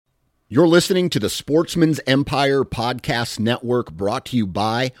You're listening to the Sportsman's Empire Podcast Network, brought to you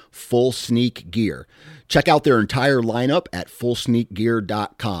by Full Sneak Gear. Check out their entire lineup at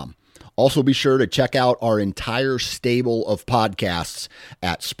fullsneakgear.com. Also be sure to check out our entire stable of podcasts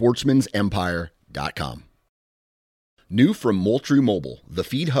at sportsmansempire.com. New from Moultrie Mobile, the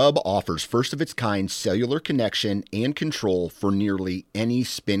Feed Hub offers first-of-its-kind cellular connection and control for nearly any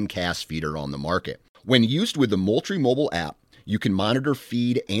spin cast feeder on the market. When used with the Moultrie Mobile app, you can monitor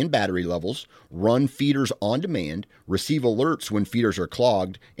feed and battery levels, run feeders on demand, receive alerts when feeders are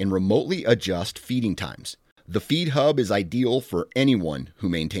clogged, and remotely adjust feeding times. The Feed Hub is ideal for anyone who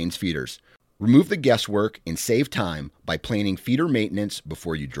maintains feeders. Remove the guesswork and save time by planning feeder maintenance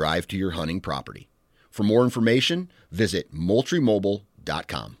before you drive to your hunting property. For more information, visit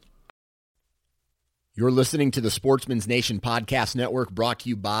MoultrieMobile.com. You're listening to the Sportsman's Nation Podcast Network, brought to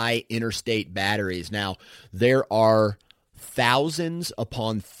you by Interstate Batteries. Now, there are thousands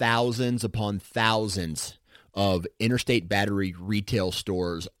upon thousands upon thousands of Interstate Battery retail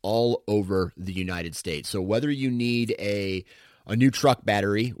stores all over the United States. So whether you need a new truck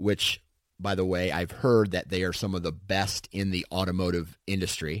battery, which, by the way, I've heard that they are some of the best in the automotive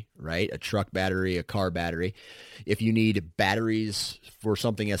industry, right? A truck battery, a car battery. If you need batteries for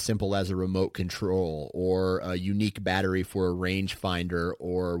something as simple as a remote control, or a unique battery for a rangefinder,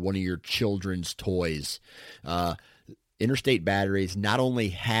 or one of your children's toys, Interstate Batteries not only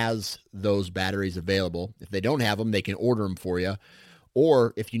has those batteries available. If they don't have them, they can order them for you.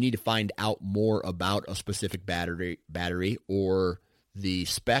 Or if you need to find out more about a specific battery or the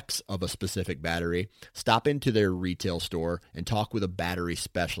specs of a specific battery, stop into their retail store and talk with a battery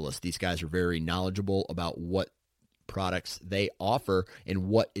specialist. These guys are very knowledgeable about what products they offer and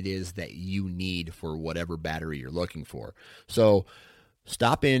what it is that you need for whatever battery you're looking for. So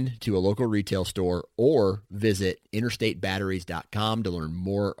stop in to a local retail store or visit interstatebatteries.com to learn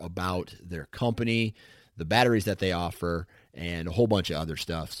more about their company, the batteries that they offer, and a whole bunch of other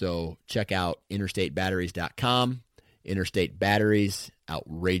stuff. So check out interstatebatteries.com. Interstate Batteries,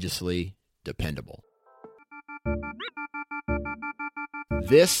 outrageously dependable.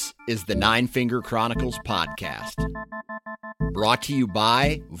 This is the Nine Finger Chronicles podcast, brought to you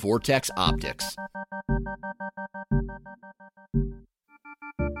by Vortex Optics.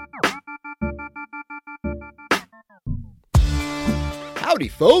 Howdy,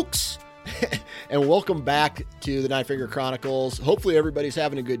 folks, and welcome back to the Nine Finger Chronicles. Hopefully everybody's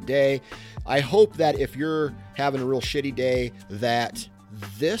having a good day. I hope that if you're having a real shitty day, that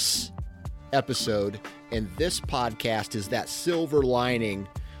this episode and this podcast is that silver lining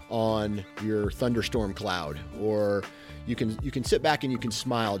on your thunderstorm cloud, or you can sit back and you can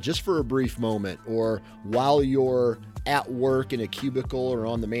smile just for a brief moment, or while you're at work in a cubicle or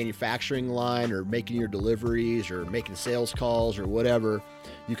on the manufacturing line or making your deliveries or making sales calls or whatever,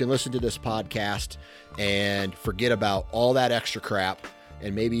 you can listen to this podcast and forget about all that extra crap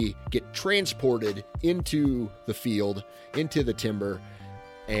and maybe get transported into the field, into the timber,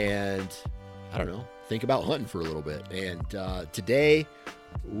 and I don't know, think about hunting for a little bit. And today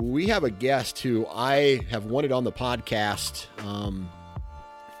we have a guest who I have wanted on the podcast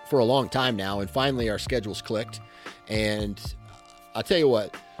for a long time now, and finally our schedules clicked. And I'll tell you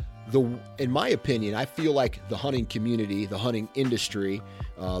what, in my opinion, I feel like the hunting community, the hunting industry,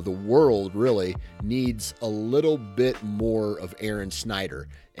 the world really needs a little bit more of Aaron Snyder.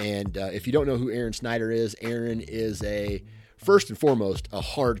 And if you don't know who Aaron Snyder is first and foremost, a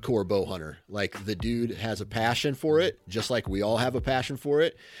hardcore bow hunter. Like, the dude has a passion for it, just like we all have a passion for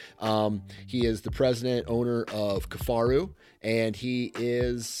it. He is the president, owner of Kifaru, and he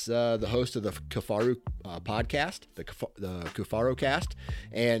is the host of the Kifaru podcast, the Kifaru cast.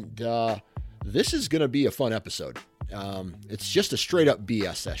 And this is going to be a fun episode. It's just a straight up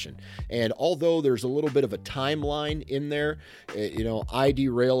BS session. And although there's a little bit of a timeline in there, I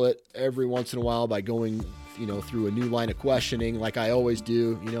derail it every once in a while by going through a new line of questioning, like I always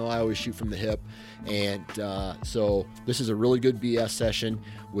do. I always shoot from the hip. And so this is a really good BS session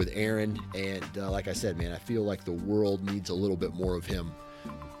with Aaron. And like I said, man, I feel like the world needs a little bit more of him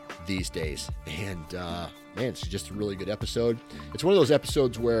these days. And man, it's just a really good episode. It's one of those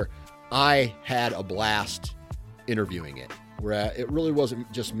episodes where I had a blast interviewing it, where it really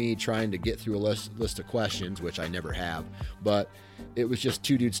wasn't just me trying to get through a list of questions, which I never have, but it was just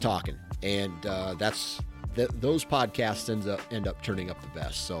two dudes talking. And those podcasts end up turning up the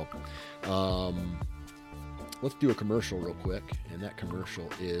best. So let's do a commercial real quick. And that commercial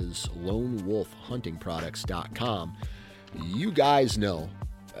is LoneWolfHuntingProducts.com. You guys know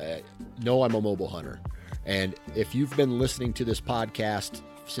I'm a mobile hunter. And if you've been listening to this podcast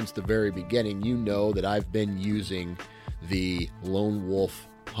since the very beginning, you know that I've been using the Lone Wolf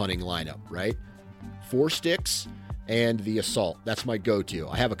hunting lineup, right? 4 sticks and the Assault. That's my go-to.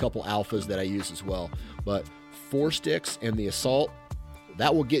 I have a couple alphas that I use as well, but 4 sticks and the Assault,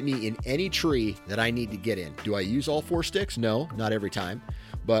 that will get me in any tree that I need to get in. Do I use all 4 sticks? No, not every time,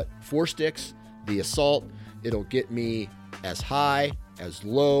 but 4 sticks, the Assault, it'll get me as high, as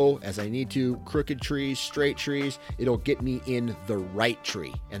low as I need to, crooked trees, straight trees. It'll get me in the right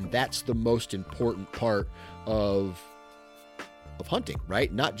tree. And that's the most important part of hunting,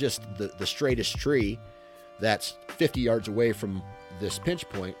 right? Not just the straightest tree that's 50 yards away from this pinch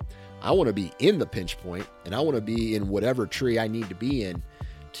point. I want to be in the pinch point, and I want to be in whatever tree I need to be in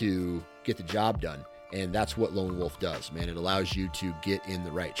to get the job done. And that's what Lone Wolf does, man. It allows you to get in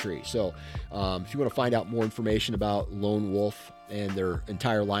the right tree. So if you want to find out more information about Lone Wolf and their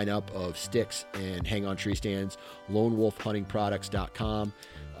entire lineup of sticks and hang-on tree stands, lonewolfhuntingproducts.com.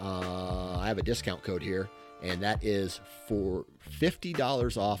 I have a discount code here, and that is for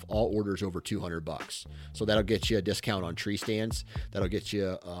 $50 off all orders over $200. So that'll get you a discount on tree stands. That'll get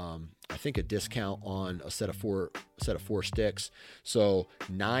you, I think, a discount on a set of four sticks. So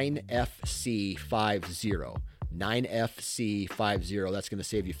 9FC50. 9FC50. That's going to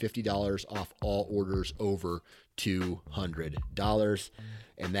save you $50 off all orders over $200.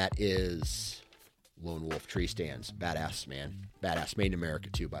 And that is Lone Wolf tree stands. Badass, man. Badass. Made in America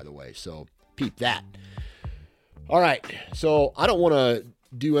too, by the way. So peep that. All right. So I don't want to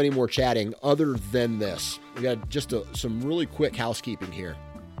do any more chatting other than this. We got just some really quick housekeeping here.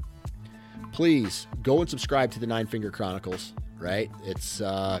 Please go and subscribe to the Nine Finger Chronicles, right? It's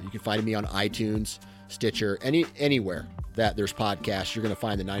you can find me on iTunes, Stitcher, anywhere that there's podcasts. You're going to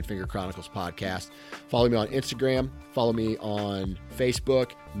find the Nine Finger Chronicles podcast. Follow me on Instagram. Follow me on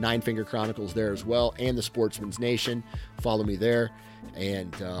Facebook. Nine Finger Chronicles there as well, and the Sportsman's Nation. Follow me there.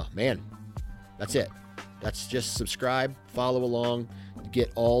 And man, that's it. That's just subscribe, follow along,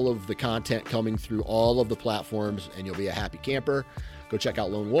 get all of the content coming through all of the platforms, and you'll be a happy camper. Go check out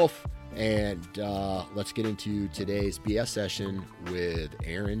Lone Wolf, and let's get into today's BS session with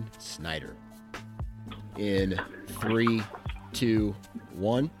Aaron Snyder. In 3, 2,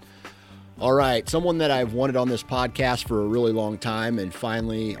 1. All right, someone that I've wanted on this podcast for a really long time, and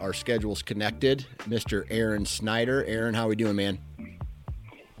finally our schedules connected, Mr. Aaron Snyder. Aaron, how are we doing, man?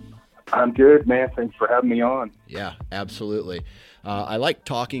 I'm good, man. Thanks for having me on. Yeah, absolutely. I like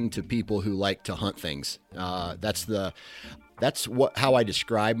talking to people who like to hunt things. That's how I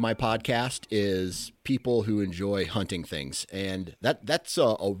describe my podcast, is people who enjoy hunting things. And that's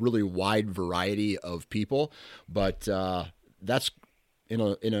a really wide variety of people, but that's in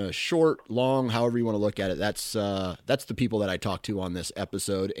a short, long, however you want to look at it. That's the people that I talk to on this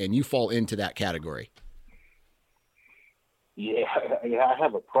episode, and you fall into that category. Yeah, I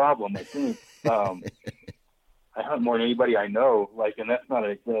have a problem. I think I hunt more than anybody I know, and that's not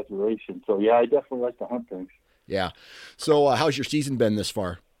an exaggeration. So yeah, I definitely like to hunt things. Yeah. So how's your season been this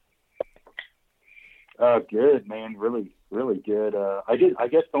far? Good, man. Really, really good. I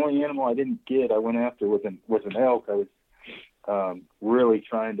guess the only animal I went after was an elk. I was really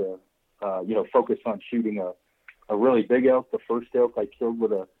trying to, focus on shooting a really big elk. The first elk I killed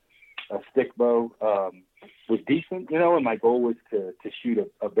with a stick bow was decent, and my goal was to shoot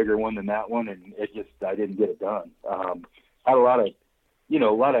a bigger one than that one, and I didn't get it done. Had a lot of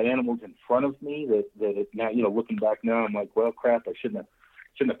animals in front of me that now, looking back now, I'm like, well, crap, I shouldn't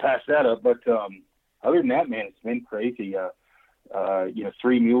have passed that up. But other than that, man, it's been crazy.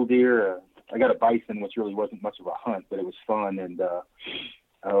 3 mule deer. I got a bison, which really wasn't much of a hunt, but it was fun. And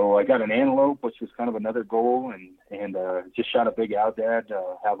I got an antelope, which was kind of another goal, and just shot a big Aldad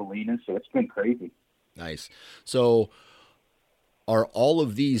javelina. So it's been crazy. Nice. So are all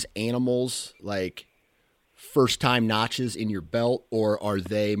of these animals like first-time notches in your belt, or are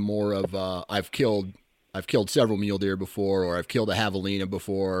they more of I've killed several mule deer before, or I've killed a javelina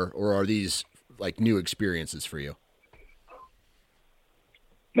before, or are these like new experiences for you?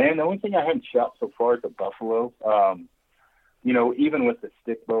 Man, the only thing I haven't shot so far is a buffalo. Even with the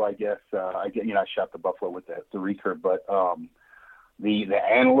stick bow, I guess I shot the buffalo with the recurve, but the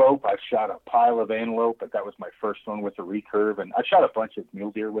antelope, I've shot a pile of antelope, but that was my first one with the recurve, and I shot a bunch of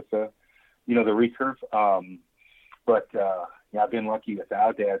mule deer with the recurve. I've been lucky with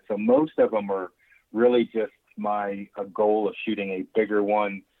Aldad. So most of them are really just my goal of shooting a bigger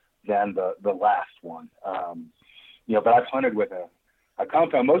one than the last one. But I've hunted with a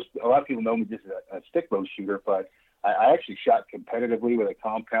compound. A lot of people know me just as a stick bow shooter, but I actually shot competitively with a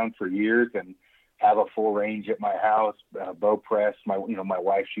compound for years and have a full range at my house, bow press. My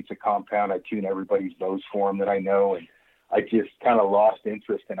wife shoots a compound. I tune everybody's bows for them that I know. And I just kind of lost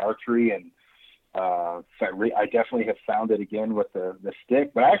interest in archery. And I definitely have found it again with the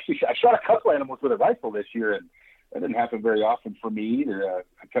stick. But I shot a couple animals with a rifle this year, and that didn't happen very often for me either.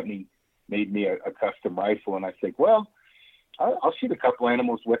 A company made me a custom rifle, and I think, well, I'll shoot a couple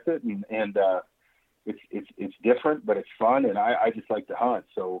animals with it, and it's different, but it's fun, and I just like to hunt.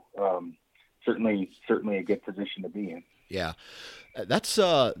 So certainly a good position to be in. Yeah. That's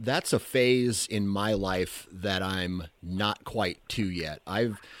a phase in my life that I'm not quite to yet.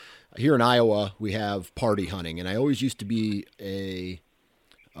 Here in Iowa, we have party hunting, and I always used to be a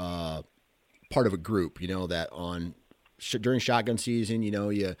part of a group, that during shotgun season,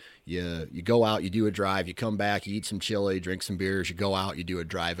 you go out, you do a drive, you come back, you eat some chili, drink some beers, you go out, you do a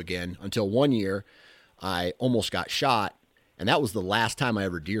drive again, until one year I almost got shot, and that was the last time I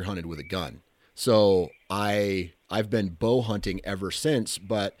ever deer hunted with a gun. So I've been bow hunting ever since,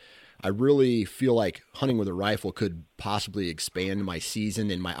 but I really feel like hunting with a rifle could possibly expand my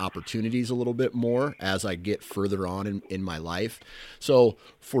season and my opportunities a little bit more as I get further on in my life. So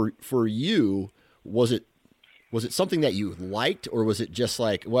for you, was it something that you liked, or was it just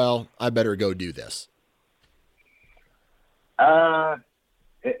like, well, I better go do this?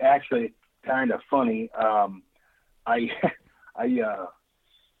 It actually kind of funny.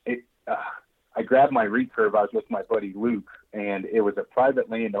 I grabbed my recurve. I was with my buddy Luke, and it was a private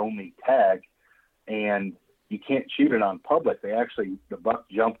land only tag, and you can't shoot it on public. The buck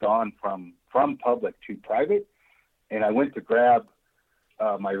jumped on from public to private, and I went to grab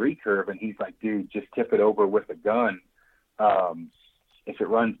my recurve, and he's like, dude, just tip it over with a gun. If it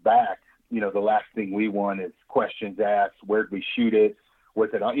runs back, the last thing we want is questions asked. Where'd we shoot it? Was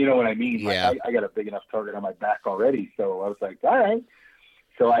it on? You know what I mean? Yeah. Like, I got a big enough target on my back already. So I was like, all right.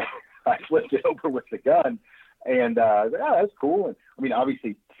 So I flipped it over with the gun, and that's cool. And I mean,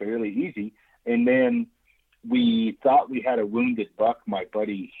 obviously fairly easy. And then we thought we had a wounded buck my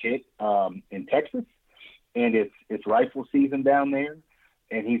buddy hit in Texas, and it's rifle season down there.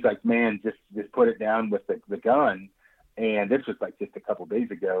 And he's like, man, just put it down with the gun. And this was like just a couple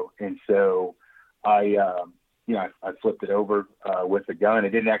days ago. And so I flipped it over with the gun.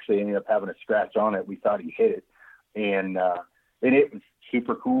 It didn't actually end up having a scratch on it. We thought he hit it. And it was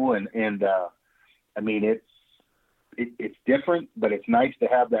super cool. And I mean, it's different, but it's nice to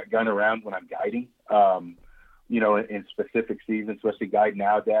have that gun around when I'm guiding, in specific seasons, especially guiding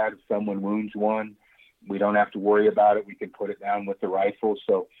Outdad. If someone wounds one, we don't have to worry about it. We can put it down with the rifle.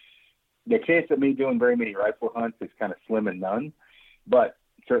 So the chance of me doing very many rifle hunts is kind of slim and none, but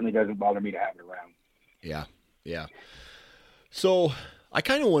it certainly doesn't bother me to have it around. Yeah. Yeah. So I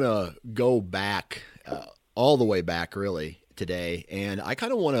kind of want to go back, all the way back really today. And I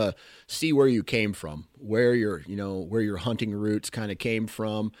kind of want to see where you came from, where your hunting roots kind of came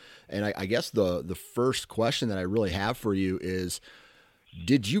from. And I guess the first question that I really have for you is,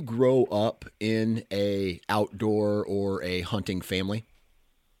 did you grow up in a outdoor or a hunting family?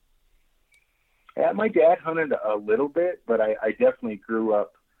 Yeah, my dad hunted a little bit, but I definitely grew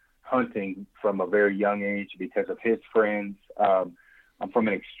up hunting from a very young age because of his friends. I'm from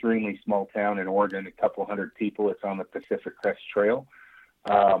an extremely small town in Oregon, a couple hundred people. It's on the Pacific Crest Trail.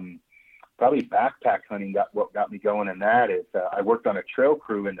 Probably backpack hunting what got me going in that is I worked on a trail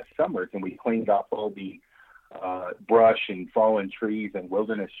crew in the summers, and we cleaned off all the brush and fallen trees and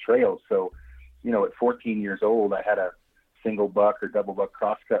wilderness trails. So, at 14 years old, I had a single buck or double buck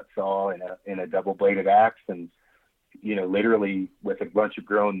crosscut saw and a double bladed axe. And, literally with a bunch of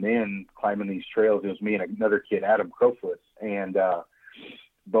grown men climbing these trails, it was me and another kid, Adam Crowfoot. And,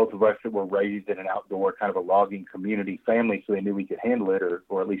 both of us that were raised in an outdoor kind of a logging community family. So they knew we could handle it,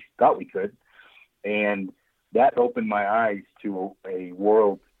 or at least thought we could. And that opened my eyes to a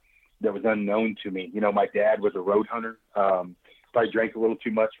world that was unknown to me. My dad was a road hunter. Probably drank a little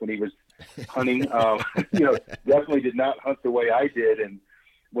too much when he was hunting. Definitely did not hunt the way I did. And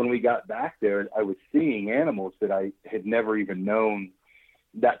when we got back there, I was seeing animals that I had never even known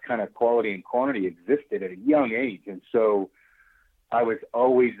that kind of quality and quantity existed at a young age. And so I was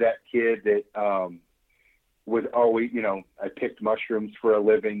always that kid that was always, I picked mushrooms for a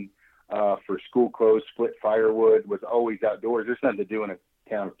living, for school clothes, split firewood, was always outdoors. There's nothing to do in a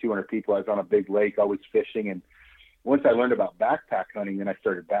town of 200 people. I was on a big lake, always fishing. And once I learned about backpack hunting, then I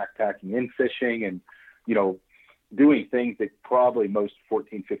started backpacking and fishing and, doing things that probably most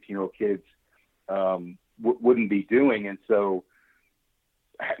 14, 15-year-old kids wouldn't be doing. And so,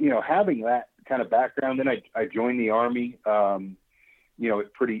 having that kind of background, then I joined the Army,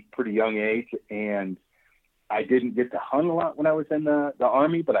 at pretty young age. And I didn't get to hunt a lot when I was in the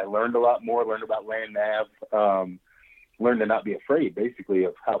Army, but I learned a lot more, learned about land nav, learned to not be afraid, basically,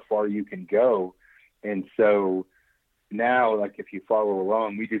 of how far you can go. And so now, like, if you follow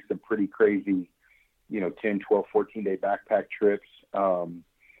along, we do some pretty crazy 10, 12, 14-day backpack trips. And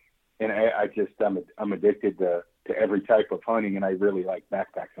I'm addicted to every type of hunting, and I really like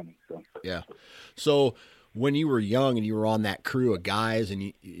backpack hunting. So yeah. So when you were young and you were on that crew of guys,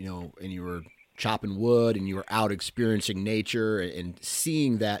 and you were chopping wood and you were out experiencing nature and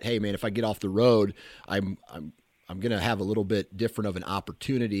seeing that, hey man, if I get off the road, I'm going to have a little bit different of an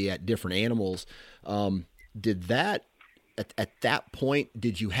opportunity at different animals. Did that at that point,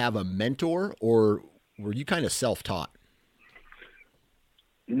 did you have a mentor, or were you kind of self-taught?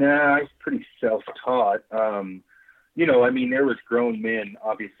 No, I was pretty self-taught. There was grown men,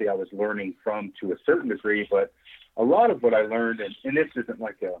 obviously I was learning from to a certain degree, but a lot of what I learned, and this isn't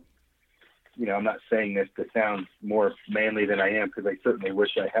like I'm not saying this to sound more manly than I am, because I certainly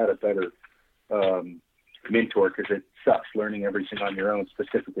wish I had a better mentor, because it sucks learning everything on your own,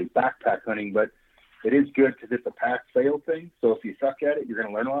 specifically backpack hunting, but it is good because it's a pass-fail thing. So if you suck at it, you're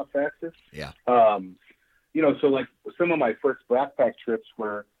going to learn a lot faster. Yeah. So like some of my first backpack trips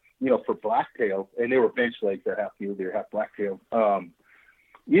were, for blacktail, and they were bench legs, they're half mule deer, half blacktail. And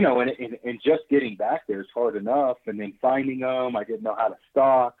just getting back there is hard enough. And then finding them, I didn't know how to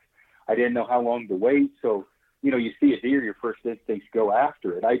stalk. I didn't know how long to wait. So, you see a deer, your first instincts go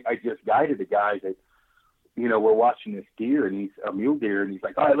after it. I just guided the guy that, we're watching this deer, and he's a mule deer, and he's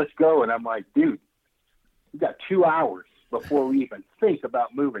like, all right, let's go. And I'm like, dude, we got 2 hours before we even think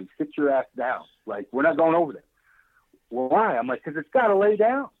about moving. Sit your ass down. Like, we're not going over there. Well, why? I'm like, because it's got to lay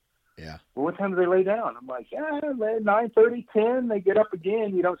down. Yeah. Well, what time do they lay down? I'm like, 9:30, 10. They get up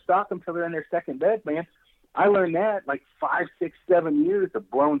again. You don't stalk them until they're in their second bed, man. I learned that like 5, 6, 7 years of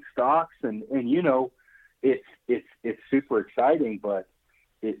blown stalks, and it's super exciting, but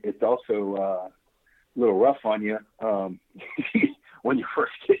it's also a little rough on you when you're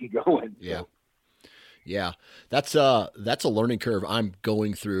first getting going. Yeah. So. Yeah. That's a learning curve I'm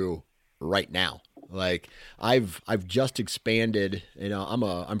going through right now. Like I've just expanded,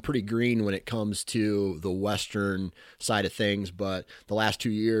 I'm pretty green when it comes to the Western side of things, but the last 2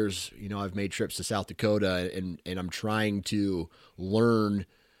 years, I've made trips to South Dakota, and I'm trying to learn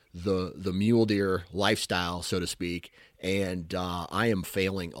the mule deer lifestyle, so to speak. And, I am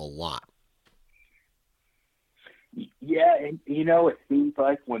failing a lot. Yeah. And it seems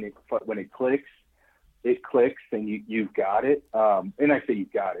like when it clicks, and you've got it. And I say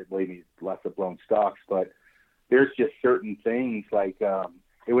you've got it, believe me, lots of blown stalks, but there's just certain things like,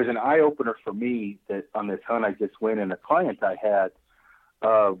 it was an eye opener for me that on this hunt I just went, and a client I had,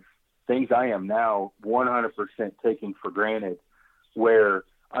 of things I am now 100% taking for granted, where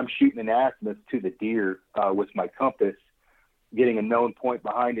I'm shooting an azimuth to the deer, with my compass, getting a known point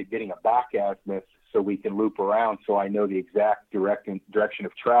behind it, getting a back azimuth so we can loop around. So I know the exact direction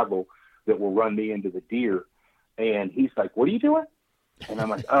of travel that will run me into the deer. And he's like, what are you doing? And I'm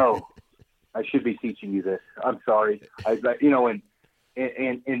like, oh, I should be teaching you this. I'm sorry. And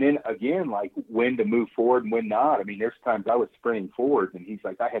then again, like when to move forward and when not. I mean, there's times I was sprinting forward, and he's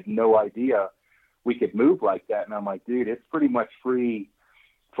like, I had no idea we could move like that. And I'm like, dude, it's pretty much free,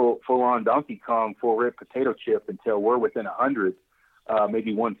 full on Donkey Kong, full rip potato chip until we're within 100,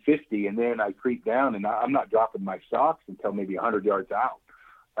 maybe 150. And then I creep down, and I'm not dropping my socks until maybe 100 yards out.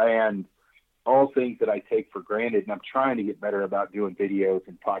 And all things that I take for granted, and I'm trying to get better about doing videos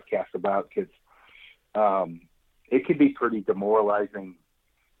and podcasts about, because it can be pretty demoralizing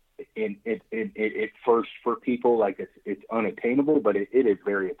at first for people. Like it's unattainable, but it is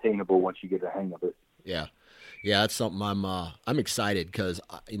very attainable once you get the hang of it. Yeah. Yeah. That's something I'm excited, because,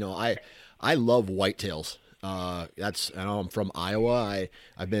 I love whitetails. I know I'm from Iowa.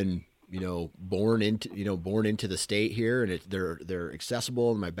 I've been, born into the state here, and they're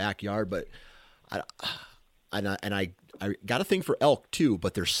accessible in my backyard, but I got a thing for elk too,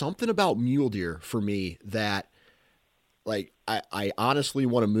 but there's something about mule deer for me that, like, I honestly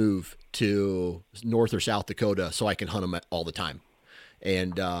want to move to North or South Dakota so I can hunt them all the time.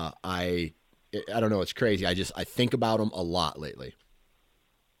 And, I don't know. It's crazy. I think about them a lot lately.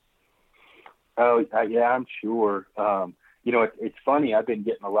 Oh yeah, I'm sure. It's funny. I've been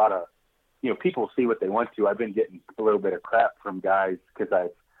getting a lot of, people see what they want to. I've been getting a little bit of crap from guys because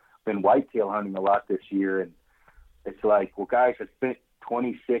I've been whitetail hunting a lot this year. And it's like, well, guys, I spent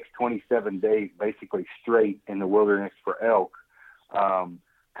 26, 27 days basically straight in the wilderness for elk.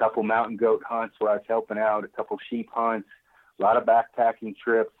 Couple mountain goat hunts where I was helping out, a couple sheep hunts, a lot of backpacking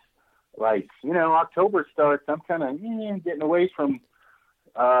trips. Like, October starts, I'm kind of getting away from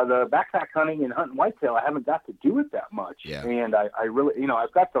the backpack hunting and hunting whitetail. I haven't got to do it that much. Yeah. And I really,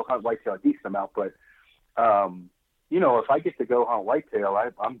 I've got to hunt whitetail a decent amount, but, if I get to go hunt whitetail,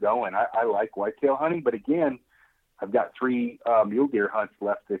 I'm going. I like whitetail hunting, but again, I've got 3 mule deer hunts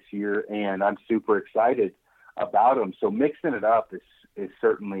left this year, and I'm super excited about them. So mixing it up is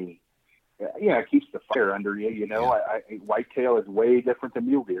certainly, it keeps the fire under you. Whitetail is way different than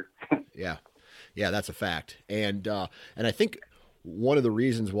mule deer. Yeah, that's a fact. And I think one of the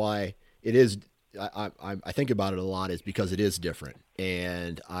reasons why it is, I think about it a lot, is because it is different.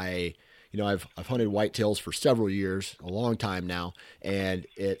 And I've hunted whitetails for several years, a long time now, and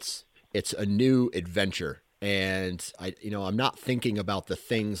it's a new adventure. And I'm not thinking about the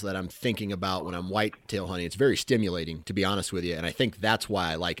things that I'm thinking about when I'm whitetail hunting. It's very stimulating, to be honest with you. And I think that's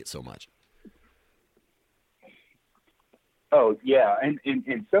why I like it so much. Oh yeah. And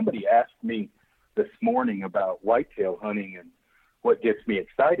somebody asked me this morning about whitetail hunting and what gets me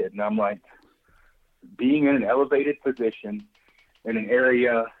excited. And I'm like, being in an elevated position in an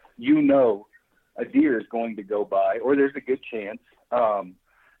area, a deer is going to go by, or there's a good chance,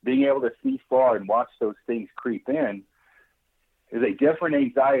 being able to see far and watch those things creep in is a different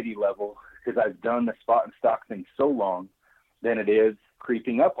anxiety level, because I've done the spot and stock thing so long, than it is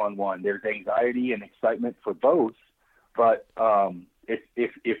creeping up on one. There's anxiety and excitement for both. But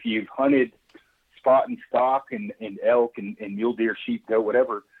if you've hunted spot and stock and elk and mule deer, sheep, goat,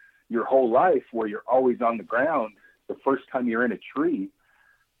 whatever, your whole life, where you're always on the ground, the first time you're in a tree,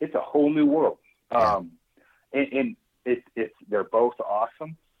 it's a whole new world. And they're both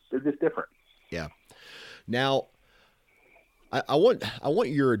awesome. They're just different. Yeah. Now, I want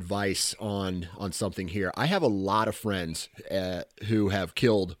your advice on something here. I have a lot of friends who have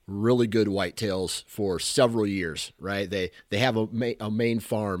killed really good whitetails for several years, right? They have a main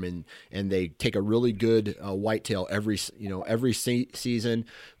farm and they take a really good whitetail every season,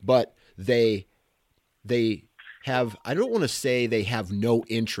 but they have, I don't want to say they have no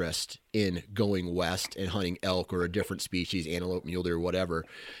interest in going west and hunting elk or a different species, antelope, mule deer, whatever.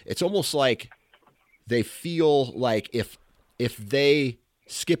 It's almost like they feel like if they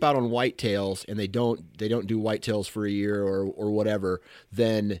skip out on whitetails and they don't do whitetails for a year or whatever,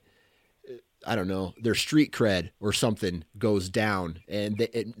 then I don't know, their street cred or something goes down, and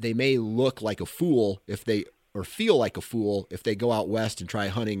they may look like a fool or feel like a fool if they go out west and try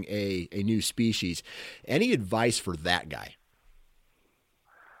hunting a new species. Any advice for that guy?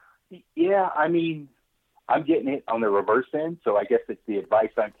 Yeah, I mean, I'm getting it on the reverse end, so I guess it's the advice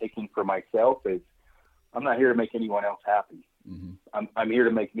I'm taking for myself is I'm not here to make anyone else happy. Mm-hmm. I'm here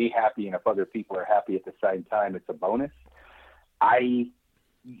to make me happy, and if other people are happy at the same time, it's a bonus.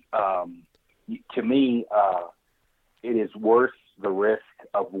 To me, it is worth the risk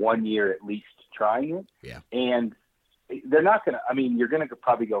of 1 year at least trying it. Yeah. And they're not going to, I mean, you're going to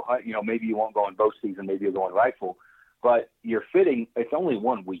probably go hunt, maybe you won't go in bow season, maybe you'll go in rifle, but you're fitting, it's only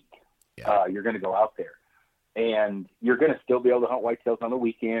 1 week. Yeah. You're going to go out there, and you're going to still be able to hunt whitetails on the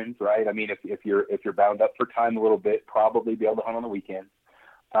weekends, right? I mean, if you're bound up for time a little bit, probably be able to hunt on the weekends.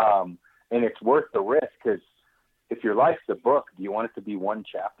 And it's worth the risk, because if your life's a book, do you want it to be one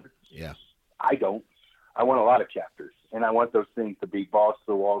chapter? Yeah. I don't. I want a lot of chapters, and I want those things to be balls to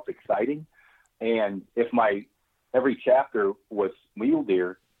the walls exciting. And if every chapter was mule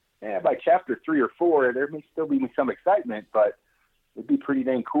deer, by chapter 3 or 4, there may still be some excitement, but it'd be pretty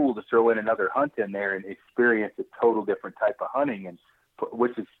dang cool to throw in another hunt in there and experience a total different type of hunting, and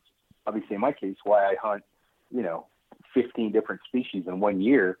which is obviously in my case why I hunt, 15 different species in 1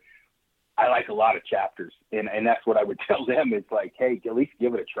 year. I like a lot of chapters, and that's what I would tell them. It's like, hey, at least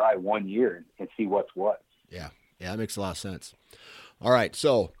give it a try 1 year and see what's what. Yeah, that makes a lot of sense. All right,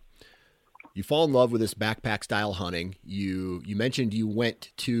 so you fall in love with this backpack style hunting. You mentioned you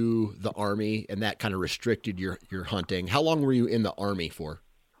went to the Army, and that kind of restricted your hunting. How long were you in the Army for?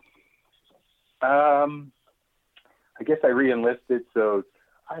 I guess I re-enlisted, so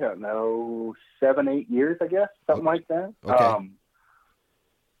I don't know, 7-8 years, I guess, something like that. Okay.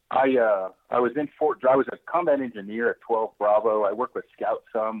 I was in I was a combat engineer at 12 Bravo. I worked with Scout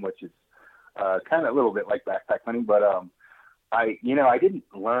some, which is kind of a little bit like backpack hunting, but I didn't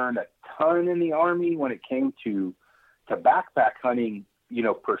learn a ton in the Army when it came to backpack hunting,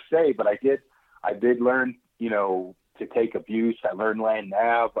 per se, but I did learn, to take abuse. I learned land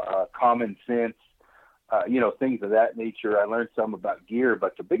nav, common sense, things of that nature. I learned some about gear,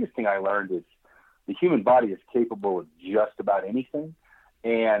 but the biggest thing I learned is the human body is capable of just about anything.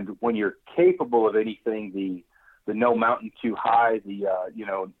 And when you're capable of anything, the no mountain too high, the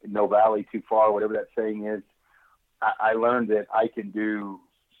no valley too far, whatever that saying is, I learned that I can do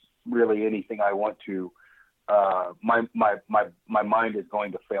really anything I want to. My mind is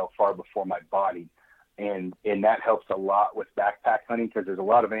going to fail far before my body, and that helps a lot with backpack hunting, because there's a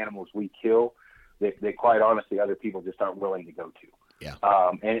lot of animals we kill that quite honestly other people just aren't willing to go to. Yeah.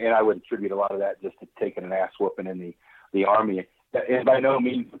 And I would attribute a lot of that just to taking an ass whooping in the Army. And by no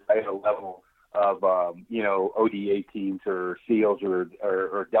means was I at a level of, ODA teams or SEALs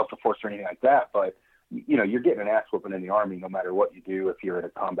or Delta Force or anything like that. But, you're getting an ass whooping in the Army no matter what you do if you're in a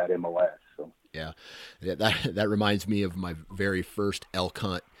combat MOS. So. Yeah. That reminds me of my very first elk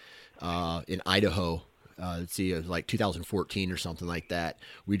hunt in Idaho. Let's see, it was like 2014 or something like that.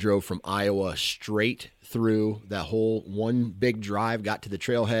 We drove from Iowa straight through that whole one big drive, got to the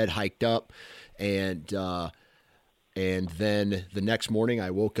trailhead, hiked up, and then the next morning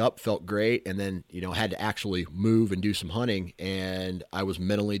I woke up, felt great, and then, had to actually move and do some hunting, and I was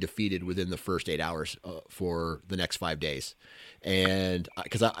mentally defeated within the first 8 hours for the next 5 days. And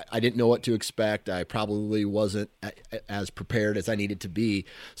because I didn't know what to expect, I probably wasn't as prepared as I needed to be.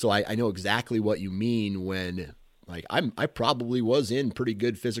 So I know exactly what you mean when, like, I probably was in pretty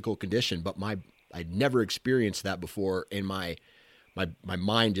good physical condition, but I'd never experienced that before, and my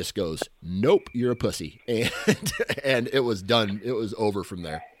mind just goes, nope, you're a pussy. And it was done. It was over from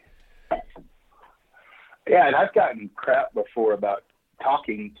there. Yeah. And I've gotten crap before about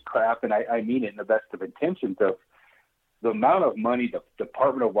talking crap, and I mean it in the best of intentions, of the amount of money the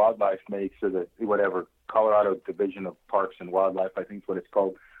Department of Wildlife makes, or the whatever Colorado Division of Parks and Wildlife, I think is what it's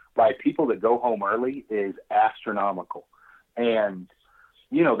called, by people that go home early is astronomical. And,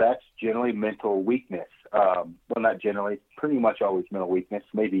 that's generally mental weakness. Well, not generally, pretty much always mental weakness.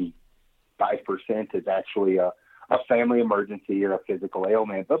 Maybe 5% is actually a family emergency or a physical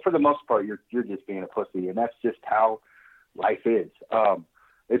ailment. But for the most part, you're just being a pussy, and that's just how life is.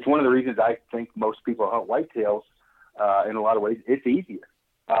 It's one of the reasons I think most people hunt whitetails. In a lot of ways, it's easier.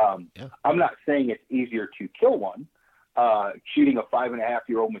 I'm not saying it's easier to kill one. Shooting a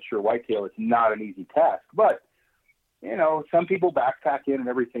 5.5-year-old mature whitetail is not an easy task, but some people backpack in and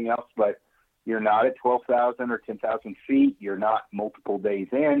everything else, but you're not at 12,000 or 10,000 feet. You're not multiple days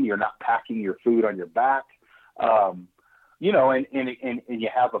in. You're not packing your food on your back. And you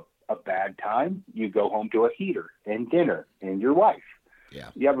have a bad time. You go home to a heater and dinner and your wife. Yeah.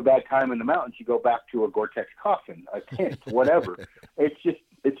 You have a bad time in the mountains, you go back to a Gore-Tex coffin, a tent, whatever. It's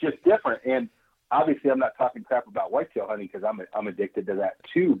just different. And obviously I'm not talking crap about whitetail hunting because I'm addicted to that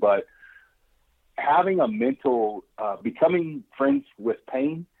too. But having a mental, becoming friends with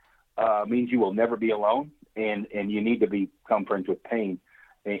pain means you will never be alone. And you need to become friends with pain,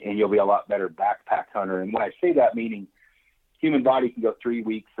 and you'll be a lot better backpack hunter. And when I say that, meaning human body can go 3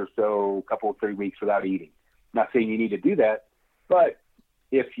 weeks or so, 3 weeks without eating. I'm not saying you need to do that, but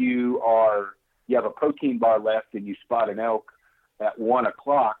if you have a protein bar left and you spot an elk at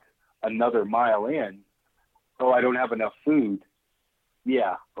 1:00, another mile in, I don't have enough food.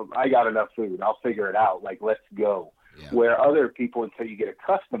 Yeah, I got enough food. I'll figure it out. Like, let's go. Yeah. Where other people, until you get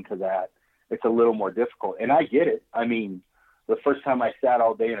accustomed to that, it's a little more difficult. And I get it. I mean, the first time I sat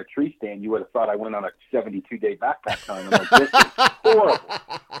all day in a tree stand, you would have thought I went on a 72-day backpack hunt. I'm like, this is horrible.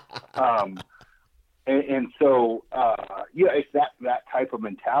 And so, it's that type of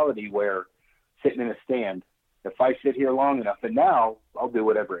mentality where sitting in a stand, if I sit here long enough, and now I'll do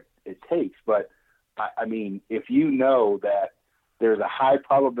whatever it takes. But I mean, if you know that there's a high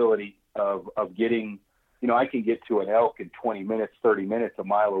probability of getting, I can get to an elk in 20 minutes, 30 minutes, a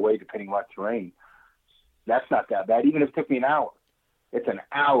mile away, depending on what terrain. That's not that bad. Even if it took me an hour, it's an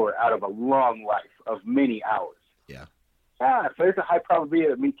hour out of a long life of many hours. Yeah. If there's a high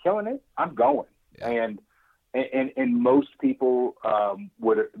probability of me killing it, I'm going. Yeah. And most people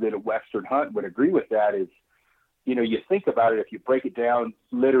that a Western hunt would agree with that is, you think about it, if you break it down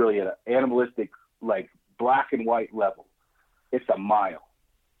literally at an animalistic, like black and white level, it's a mile.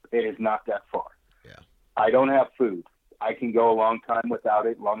 It is not that far. Yeah. I don't have food. I can go a long time without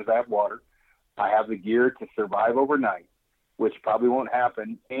it, as long as I have water. I have the gear to survive overnight, which probably won't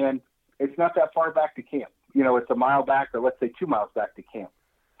happen. And it's not that far back to camp. It's a mile back, or let's say 2 miles back to camp.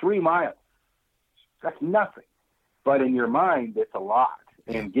 3 miles. That's nothing. But in your mind, it's a lot.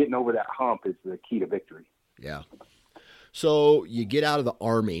 And getting over that hump is the key to victory. Yeah. So you get out of the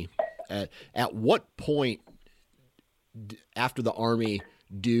Army. At what point after the Army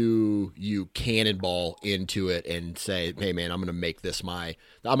do you cannonball into it and say, hey man, I'm going to make this my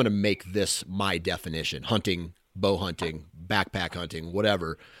definition? Hunting, bow hunting, backpack hunting,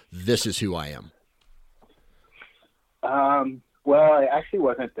 whatever. This is who I am. Well, it actually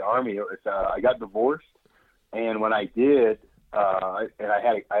wasn't the Army. It was, I got divorced, and when I did, and I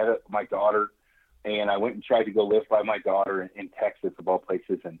had my daughter, and I went and tried to go live by my daughter in Texas, of all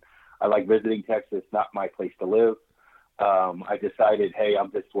places, and I like visiting Texas, not my place to live. I decided, hey,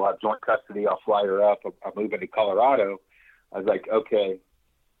 we'll have joint custody. I'll fly her up. I'm moving to Colorado. I was like, okay,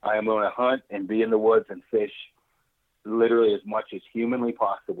 I am going to hunt and be in the woods and fish literally as much as humanly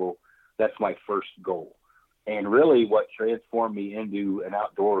possible. That's my first goal. And really what transformed me into an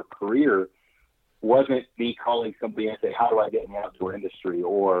outdoor career wasn't me calling somebody and say, how do I get in the outdoor industry?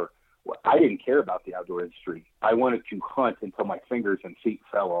 Or I didn't care about the outdoor industry. I wanted to hunt until my fingers and feet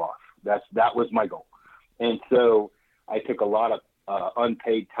fell off. That was my goal. And so I took a lot of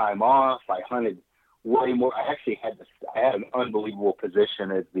unpaid time off. I hunted way more. I actually had an unbelievable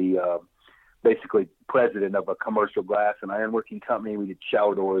position as the basically president of a commercial glass and ironworking company. We did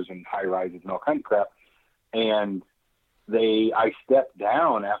shower doors and high rises and all kinds of crap. And I stepped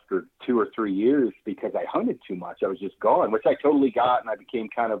down after 2 or 3 years because I hunted too much. I was just gone, which I totally got. And I became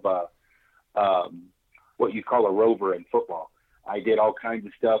kind of what you call a rover in football. I did all kinds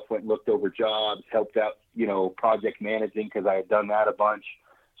of stuff, went and looked over jobs, helped out, project managing because I had done that a bunch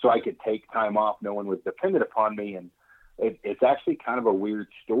so I could take time off. No one was dependent upon me. And it's actually kind of a weird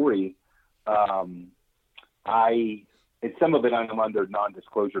story. And some of it I'm under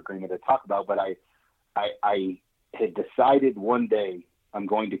non-disclosure agreement to talk about, but I had decided one day I'm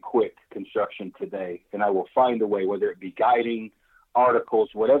going to quit construction today, and I will find a way, whether it be guiding, articles,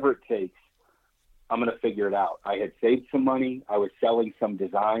 whatever it takes. I'm going to figure it out. I had saved some money. I was selling some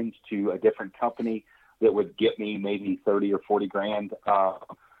designs to a different company that would get me maybe 30 or 40 grand.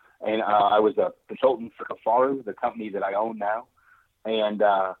 And I was a consultant for Kifaru, the company that I own now. And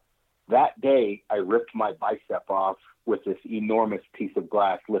that day I ripped my bicep off with this enormous piece of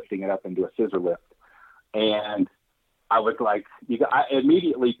glass, lifting it up into a scissor lift. And I was like, I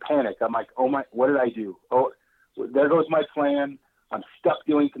immediately panicked. I'm like, oh my, what did I do? Oh, there goes my plan. I'm stuck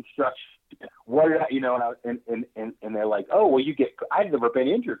doing construction. What did I, and they're like, oh, well, I'd never been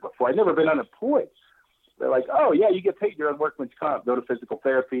injured before. I'd never been unemployed. They're like, oh yeah, you get paid. You're on workman's comp, go to physical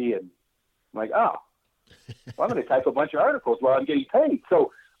therapy. And I'm like, oh, well, I'm going to type a bunch of articles while I'm getting paid.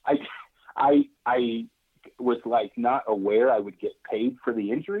 So I was like not aware I would get paid for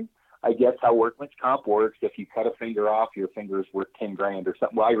the injury. I guess how workman's comp works. If you cut a finger off, your finger's worth 10 grand or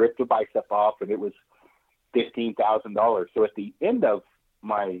something. Well, I ripped a bicep off and it was $15,000. So at the end of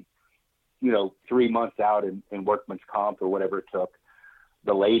my, 3 months out in workman's comp or whatever it took,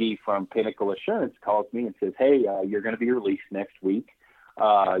 the lady from Pinnacle Assurance calls me and says, hey, you're going to be released next week.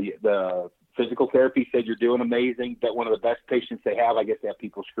 The physical therapy said you're doing amazing. That one of the best patients they have. I guess they have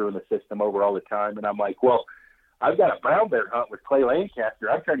people screwing the system over all the time. And I'm like, well, I've got a brown bear hunt with Clay Lancaster.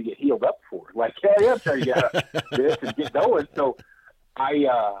 I'm trying to get healed up for it. Like, yeah, I'm trying to get out of this and get going. So I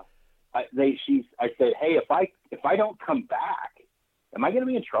said, hey, if I don't come back, am I going to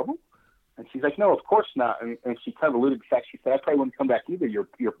be in trouble? And she's like, no, of course not. And she kind of alluded to the fact, she said, I probably wouldn't come back either. Your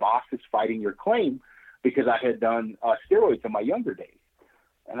boss is fighting your claim because I had done steroids in my younger days.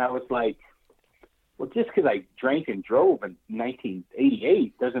 And I was like, well, just because I drank and drove in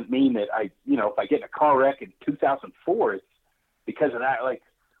 1988 doesn't mean that if I get in a car wreck in 2004, it's because of that. Like,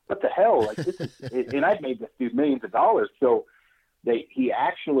 what the hell? Like, this is, and I've made this dude millions of dollars. So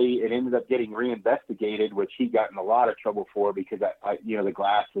it ended up getting reinvestigated, which he got in a lot of trouble for because the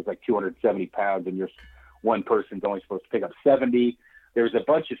glass was like 270 pounds and one person's only supposed to pick up 70. There's a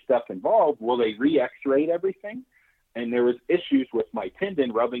bunch of stuff involved. Well, they re-x-rayed everything, and there was issues with my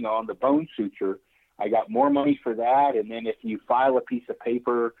tendon rubbing on the bone suture. I got more money for that. And then if you file a piece of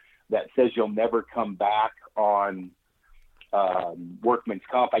paper that says you'll never come back on workman's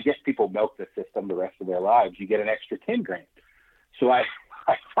comp, I guess people milk the system the rest of their lives. You get an extra 10 grand. So I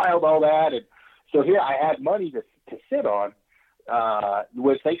filed all that. And so here I had money to sit on,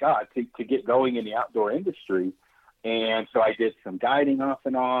 thank God, to get going in the outdoor industry. And so I did some guiding off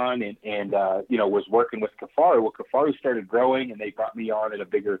and on and was working with Kifaru. Well, Kifaru started growing and they brought me on at a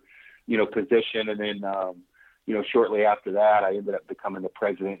bigger, position. And then, shortly after that, I ended up becoming the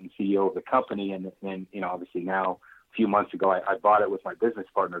president and CEO of the company. And obviously now a few months ago, I bought it with my business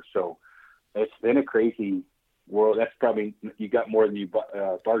partner. So it's been a crazy world. That's probably, you got more than you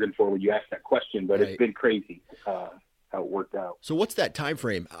bargained for when you asked that question, but right. It's been crazy how it worked out. So what's that time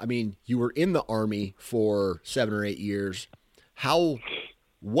frame? I mean, you were in the Army for 7 or 8 years.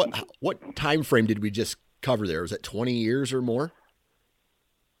 What time frame did we just cover there? Was it 20 years or more?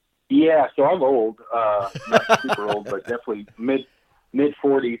 Yeah, so I'm old, not super old, but definitely mid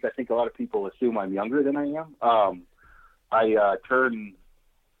 40s. I think a lot of people assume I'm younger than I am. I turned,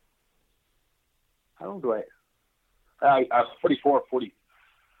 how old do I'm 44,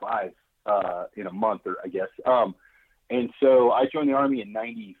 45 in a month, or I guess. And so I joined the Army in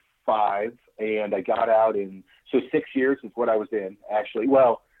 95, and I got out so 6 years is what I was in, actually.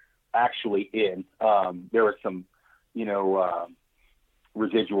 Well, in. There was some,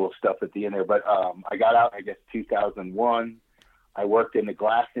 residual stuff at the end there. But I got out, I guess, 2001. I worked in the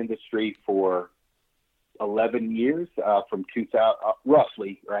glass industry for 11 years, from 2000,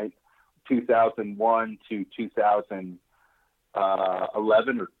 roughly, right? 2001 to 2011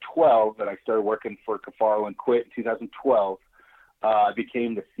 or 12, and I started working for Kifaru and quit in 2012. I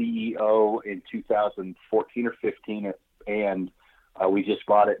became the CEO in 2014 or 15, and we just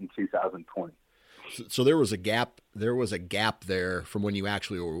bought it in 2020. So there was a gap. There was a gap there from when you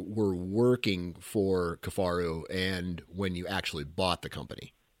actually were working for Kifaru and when you actually bought the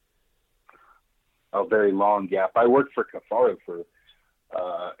company. A very long gap. I worked for Kifaru for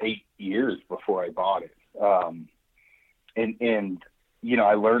 8 years before I bought it, and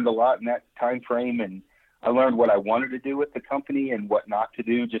I learned a lot in that time frame, and I learned what I wanted to do with the company and what not to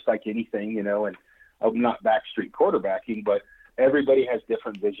do, just like anything, and I'm not backstreet quarterbacking, but everybody has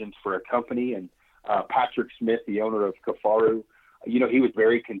different visions for a company. And Patrick Smith, the owner of Kifaru, he was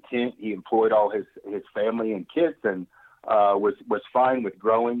very content. He employed all his family and kids, and was fine with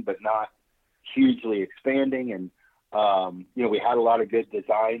growing, but not hugely expanding. And we had a lot of good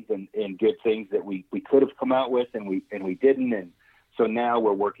designs and good things that we could have come out with, and we didn't. And so now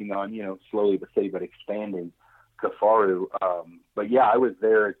we're working on, slowly but steady, but expanding Kifaru. But yeah, I was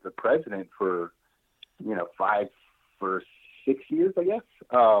there as the president for 5 or 6 years, I guess.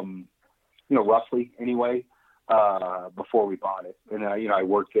 Roughly anyway, before we bought it. And, I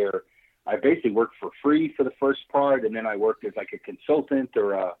worked there. I basically worked for free for the first part, and then I worked as like a consultant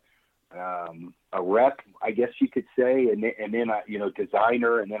or a rep, I guess you could say. And then I,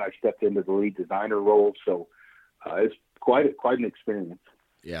 designer, and then I stepped into the lead designer role. So it's quite an experience.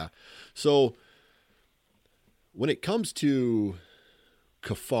 Yeah. So when it comes to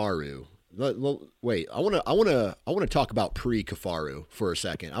Kifaru, wait, I want to talk about pre-Kifaru for a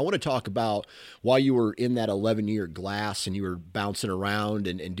second. I want to talk about why you were in that 11-year glass and you were bouncing around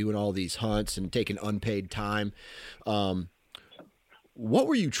and doing all these hunts and taking unpaid time. What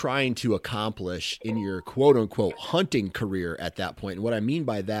were you trying to accomplish in your quote unquote hunting career at that point? And what I mean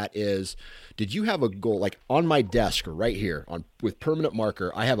by that is, did you have a goal? Like on my desk right here with permanent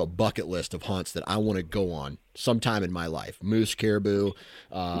marker, I have a bucket list of hunts that I want to go on sometime in my life. Moose, caribou,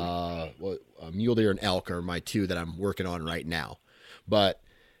 mule deer, and elk are my two that I'm working on right now. But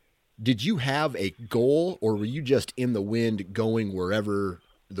did you have a goal, or were you just in the wind going wherever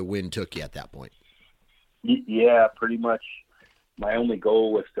the wind took you at that point? Yeah, pretty much. My only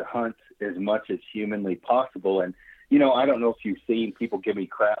goal was to hunt as much as humanly possible. And, I don't know if you've seen people give me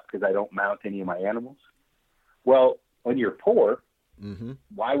crap because I don't mount any of my animals. Well, when you're poor, mm-hmm.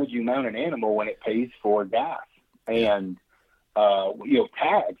 Why would you mount an animal when it pays for gas and,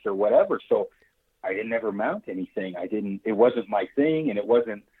 tags or whatever? So I didn't ever mount anything. It wasn't my thing. And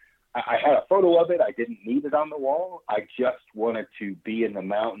I had a photo of it. I didn't need it on the wall. I just wanted to be in the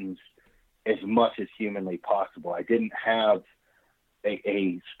mountains as much as humanly possible. I didn't have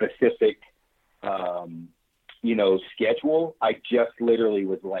a specific, schedule. I just literally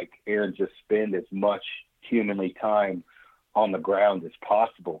was like, Aaron, just spend as much humanly time on the ground as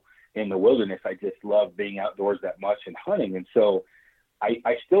possible in the wilderness. I just love being outdoors that much and hunting. And so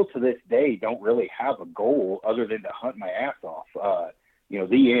I still to this day don't really have a goal other than to hunt my ass off.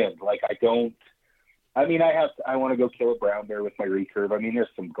 The end. Like I want to go kill a brown bear with my recurve. There's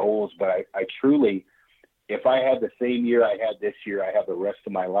some goals, but I truly, if I had the same year I had this year, I have the rest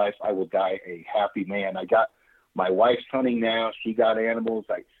of my life, I will die a happy man. I got my wife's hunting now. She got animals.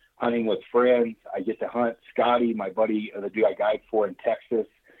 I hunting with friends. I get to hunt Scotty, my buddy, the dude I guide for in Texas,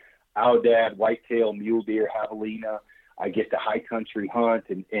 Aoudad, whitetail, mule deer, javelina. I get to high country hunt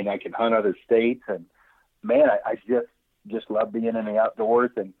and I can hunt other states. And man, I just love being in the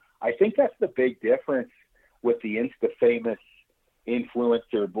outdoors. And I think that's the big difference with the Insta-famous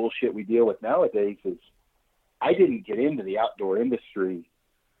influencer bullshit we deal with nowadays is I didn't get into the outdoor industry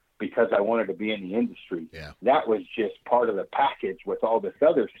because I wanted to be in the industry. Yeah. That was just part of the package with all this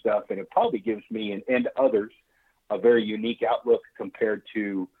other stuff. And it probably gives me and others a very unique outlook compared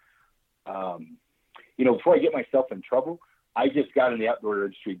to, before I get myself in trouble, I just got in the outdoor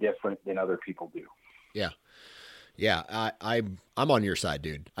industry different than other people do. Yeah. Yeah. I'm on your side,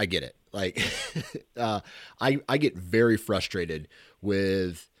 dude. I get it. Like, I get very frustrated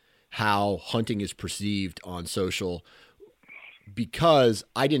with how hunting is perceived on social because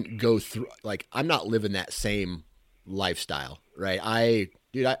I didn't go through, like, I'm not living that same lifestyle, right?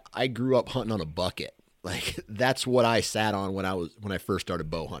 I grew up hunting on a bucket. Like that's what I sat on when I first started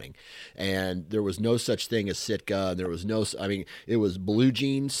bow hunting, and there was no such thing as Sitka. And there was it was blue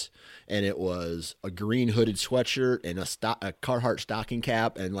jeans and it was a green hooded sweatshirt and a Carhartt stocking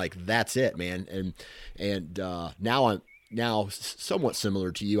cap. And like, that's it, man. And now I'm somewhat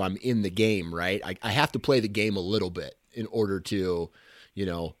similar to you. I'm in the game, right? I have to play the game a little bit in order to,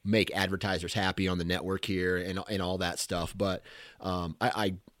 make advertisers happy on the network here and all that stuff. But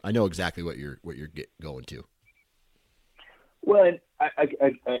I know exactly what you're going to. Well, and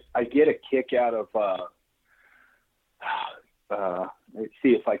I get a kick out of let's see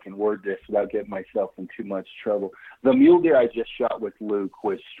if I can word this without getting myself in too much trouble. The mule deer I just shot with Luke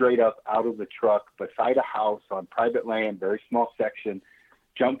was straight up out of the truck beside a house on private land, very small section,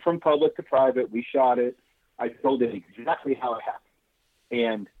 jumped from public to private. We shot it. I told it exactly how it happened.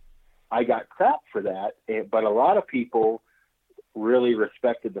 And I got crap for that, but a lot of people really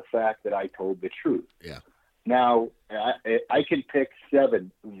respected the fact that I told the truth. Yeah. Now, I can pick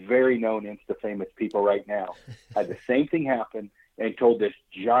 7 very known Insta-famous people right now. Had the same thing happen and told this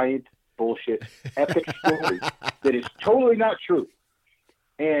giant bullshit epic story that is totally not true.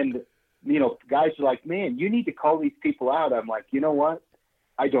 And, guys are like, man, you need to call these people out. I'm like, you know what?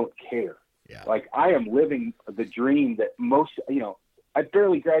 I don't care. Yeah. Like, I am living the dream that most, I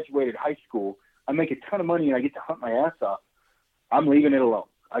barely graduated high school. I make a ton of money and I get to hunt my ass off. I'm leaving it alone.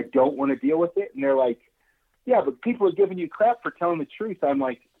 I don't want to deal with it. And they're like, yeah, but people are giving you crap for telling the truth. I'm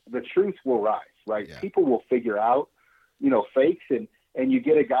like, the truth will rise, right? Yeah. People will figure out, fakes. And you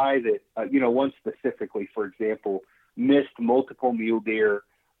get a guy that, one specifically, for example, missed multiple mule deer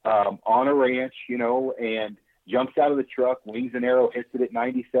on a ranch, and jumps out of the truck, wings an arrow, hits it at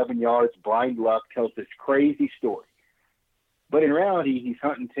 97 yards, blind luck, tells this crazy story. But in reality, he's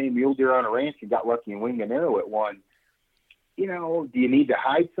hunting tame mule deer on a ranch and got lucky and winged an arrow at one. Do you need to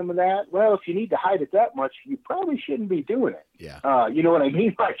hide some of that? Well, if you need to hide it that much, you probably shouldn't be doing it. Yeah. You know what I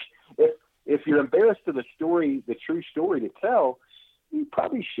mean? Like, if you're embarrassed of the story, the true story to tell, you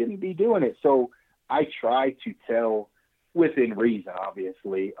probably shouldn't be doing it. So I try to tell within reason,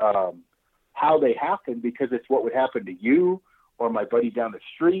 obviously, how they happen, because it's what would happen to you or my buddy down the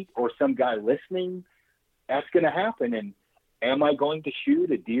street or some guy listening. That's going to happen. And am I going to shoot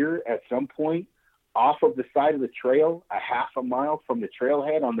a deer at some point off of the side of the trail, a half a mile from the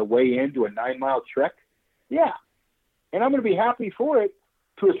trailhead on the way into a 9-mile trek? Yeah. And I'm going to be happy for it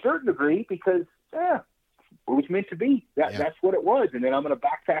to a certain degree, because, it was meant to be. That's what it was. And then I'm going to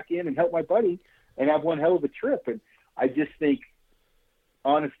backpack in and help my buddy and have one hell of a trip. And I just think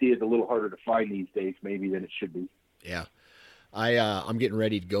honesty is a little harder to find these days, maybe, than it should be. Yeah. I'm getting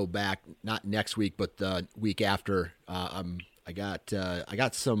ready to go back, not next week, but the week after. I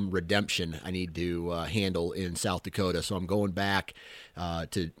got some redemption I need to handle in South Dakota, so I'm going back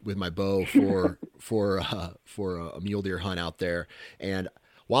with my bow for a mule deer hunt out there. And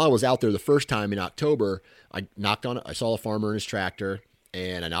while I was out there the first time in October, I knocked on it. I saw a farmer in his tractor,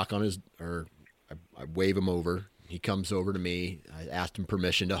 and I knock on I wave him over. He comes over to me. I asked him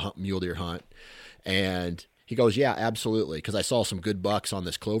permission to mule deer hunt, and he goes, "Yeah, absolutely," because I saw some good bucks on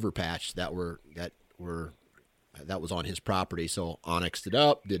this clover patch that was on his property. So onyxed it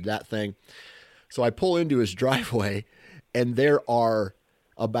up, did that thing. So I pull into his driveway, and there are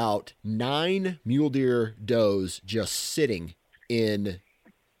about 9 mule deer does just sitting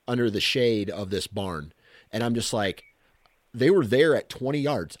under the shade of this barn. And I'm just like, they were there at 20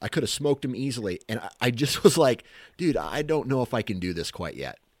 yards. I could have smoked them easily. And I just was like, dude, I don't know if I can do this quite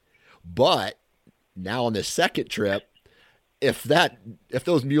yet. But now on this second trip, if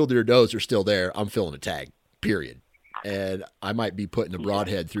those mule deer does are still there, I'm filling a tag. Period. And I might be putting a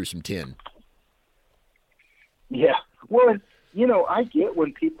broadhead through some tin. Yeah. Well, I get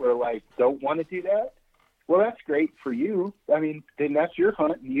when people are like, don't want to do that. Well, that's great for you. I mean, then that's your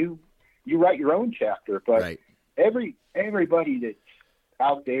hunt, and you write your own chapter. But right. Everybody that's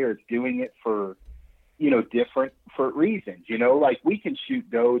out there is doing it for, different for reasons. Like we can shoot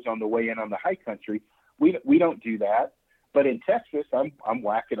does on the way in on the high country. We don't do that. But in Texas, I'm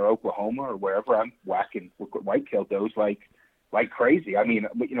whacking, or Oklahoma or wherever, I'm whacking whitetail does like crazy. I mean,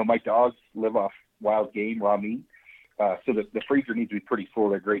 my dogs live off wild game, raw meat, so the freezer needs to be pretty full.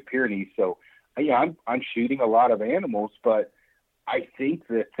 They're Great Pyrenees, so I'm shooting a lot of animals. But I think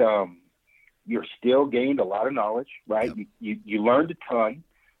that you're still gained a lot of knowledge, right? Yep. You learned a ton,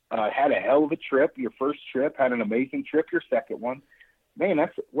 had a hell of a trip. Your first trip, had an amazing trip. Your second one. Man,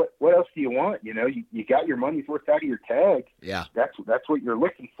 that's what else do you want? You got your money's worth out of your tag. Yeah. That's what you're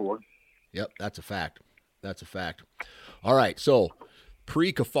looking for. Yep. That's a fact. All right. So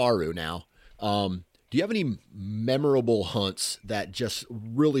pre-Kifaru now, do you have any memorable hunts that just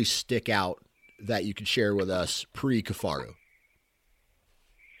really stick out that you could share with us pre-Kifaru?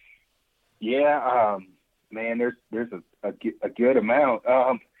 Yeah. Man, there's a good amount.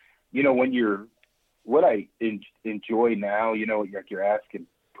 When what I enjoy now, like you're asking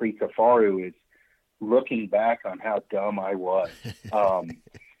pre-Kifaru, is looking back on how dumb I was.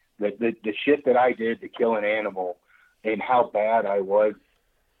 The shit that I did to kill an animal and how bad I was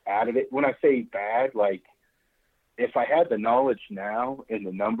at it. When I say bad, like if I had the knowledge now and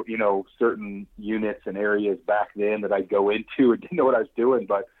the number, certain units and areas back then that I'd go into and didn't know what I was doing.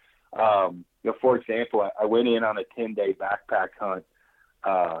 But, for example, I went in on a 10-day backpack hunt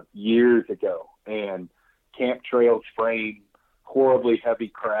years ago, and Camp Trails frame, horribly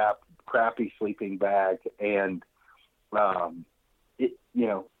heavy crappy sleeping bag. And,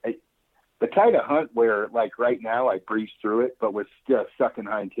 the kind of hunt where, like right now, I breezed through it, but was just sucking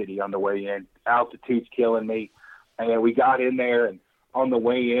hind titty on the way in. Altitude's killing me. And we got in there, and on the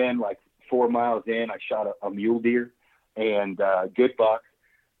way in, like 4 miles in, I shot a mule deer, and good buck.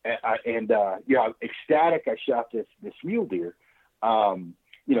 And ecstatic, I shot this mule deer,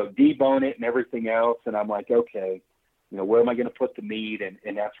 debone it and everything else. And I'm like, okay, where am I going to put the meat?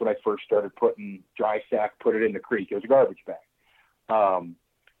 And that's when I first started putting dry sack, put it in the creek. It was a garbage bag.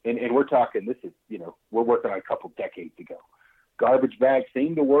 And we're talking, this is, we're working on a couple decades ago. Garbage bags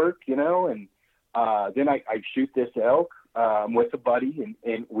seem to work, and then I shoot this elk with a buddy,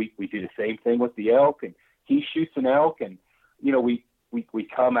 and we do the same thing with the elk, and he shoots an elk, and, we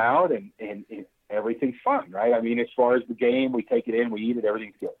come out and everything's fine, right? I mean, as far as the game, we take it in, we eat it,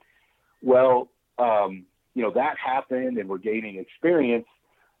 everything's good. Well, that happened, and we're gaining experience,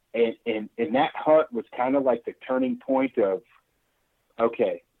 and that hunt was kind of like the turning point of,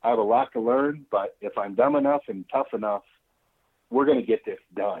 okay, I have a lot to learn, but if I'm dumb enough and tough enough, we're going to get this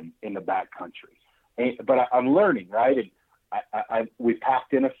done in the backcountry. But I'm learning, right? And we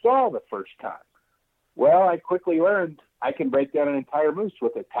packed in a saw the first time. Well, I quickly learned I can break down an entire moose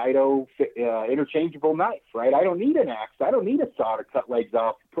with a Taito interchangeable knife, right? I don't need an axe. I don't need a saw to cut legs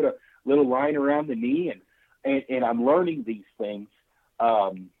off, put a little line around the knee, and I'm learning these things.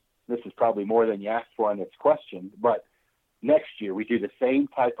 This is probably more than you asked for on this question, but next year we do the same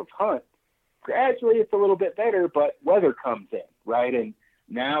type of hunt. Gradually it's a little bit better, but weather comes in, right? And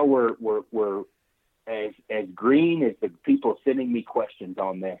now we're as green as the people sending me questions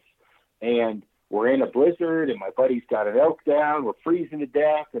on this. And we're in a blizzard, and my buddy's got an elk down. We're freezing to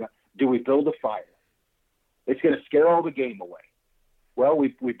death. And do we build a fire? It's going to scare all the game away. Well,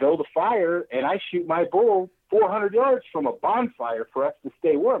 we build a fire, and I shoot my bull 400 yards from a bonfire for us to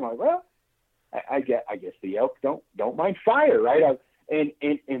stay warm. I'm like, well, I guess the elk don't mind fire, right? And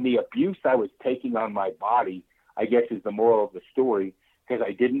the abuse I was taking on my body, I guess, is the moral of the story, because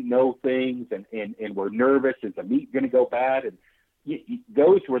I didn't know things and were nervous. Is the meat going to go bad? And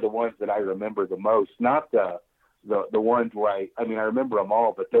those were the ones that I remember the most, not the ones where I remember them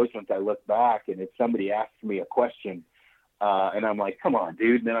all, but those ones I look back, and if somebody asks me a question, and I'm like, come on,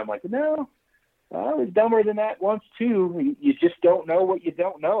 dude. And then I'm like, no, I was dumber than that once too. You just don't know what you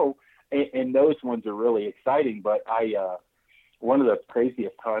don't know. And those ones are really exciting. But one of the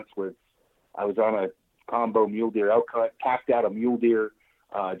craziest hunts was I was on a combo mule deer elk hunt, packed out a mule deer,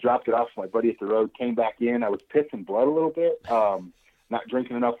 dropped it off to my buddy at the road, came back in. I was pissing blood a little bit, not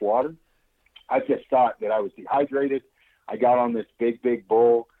drinking enough water. I just thought that I was dehydrated. I got on this big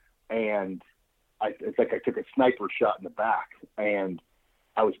bull, and it's like I took a sniper shot in the back, and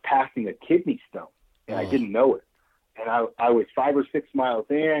I was passing a kidney stone, and I didn't know it. And I was 5 or 6 miles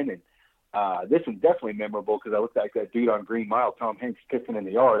in, and this one's definitely memorable because I looked like that dude on Green Mile, Tom Hanks, pissing in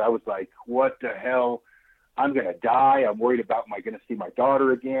the yard. I was like, what the hell? I'm going to die. I'm worried about, am I going to see my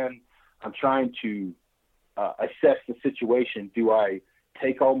daughter again? I'm trying to assess the situation. Do I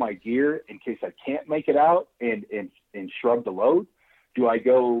take all my gear in case I can't make it out and shrug the load? Do I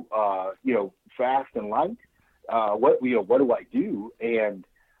go, fast and light? What do I do? And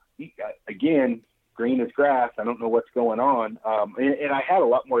again, green as grass. I don't know what's going on. And I had a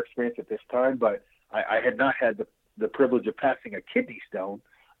lot more experience at this time, but I had not had the privilege of passing a kidney stone.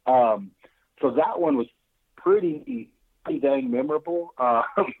 So that one was pretty dang memorable, I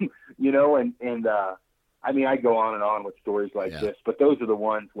go on and on with stories like this, but those are the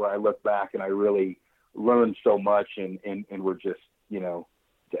ones where I look back and I really learned so much and were just,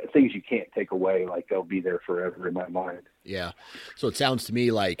 things you can't take away. Like they'll be there forever in my mind. Yeah. So it sounds to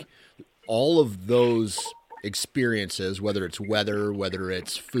me like all of those experiences, whether it's weather, whether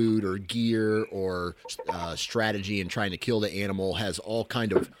it's food or gear or strategy and trying to kill the animal, has all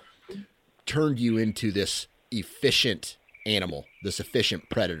kind of turned you into this efficient animal, this efficient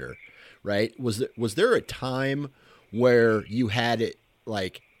predator, right? Was there a time where you had it,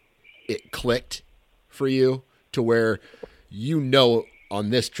 like it clicked for you to where on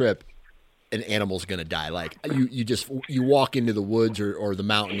this trip an animal's going to die? Like you walk into the woods or the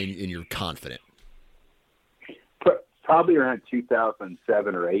mountain and you're confident. Probably around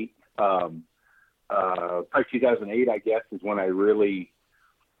 2007 or 8. Probably 2008, I guess, is when I really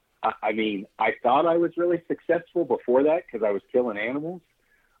I mean, I thought I was really successful before that because I was killing animals,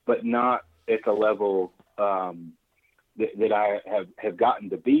 but not at the level that I have gotten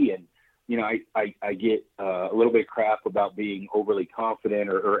to be. And, you know, I get a little bit of crap about being overly confident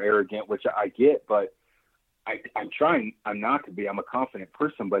or arrogant, which I get, but I'm not to be. I'm a confident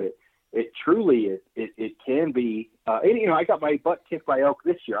person, but it truly it can be. And, you know, I got my butt kicked by elk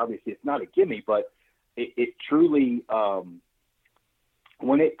this year. Obviously, it's not a gimme, but it truly,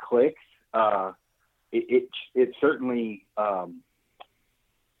 when it clicks, it certainly.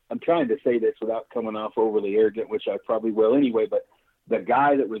 I'm trying to say this without coming off overly arrogant, which I probably will anyway. But the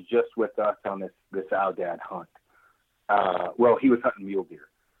guy that was just with us on this Aldad hunt, well, he was hunting mule deer.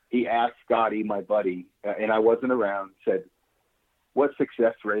 He asked Scotty, my buddy, and I wasn't around, said, what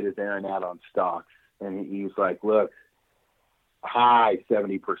success rate is Aaron at on stalks? And he was like, look, high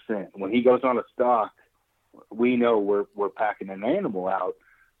 70%. When he goes on a stalk, we know we're packing an animal out.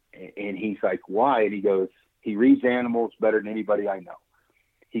 And he's like, why? And he goes, he reads animals better than anybody I know.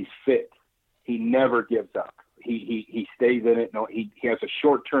 He's fit. He never gives up. He stays in it. No, he has a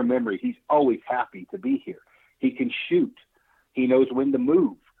short-term memory. He's always happy to be here. He can shoot. He knows when to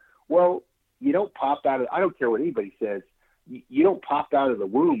move. Well, you don't pop out of, I don't care what anybody says, you don't pop out of the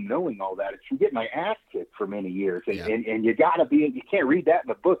womb knowing all that. It's from getting my ass kicked for many years. And you got to be, you can't read that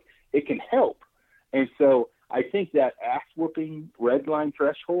in a book. It can help. And so I think that ass whooping red line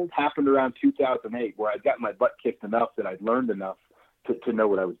threshold happened around 2008, where I got my butt kicked enough that I'd learned enough to know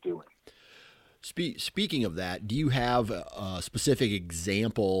what I was doing. Speaking of that, do you have a specific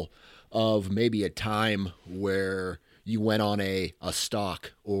example of maybe a time where you went on a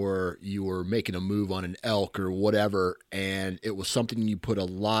stalk or you were making a move on an elk or whatever, and it was something you put a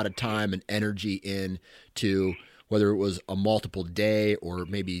lot of time and energy into, whether it was a multiple day or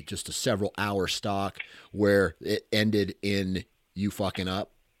maybe just a several hour stalk, where it ended in you fucking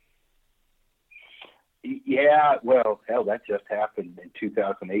up? Yeah, well, hell, that just happened in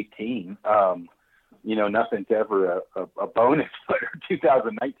 2018. You know, nothing's ever a bonus, but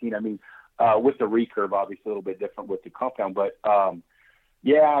 2019, I mean, with the recurve, obviously a little bit different with the compound, but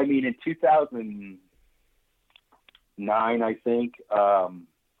yeah, I mean, in 2009, I think,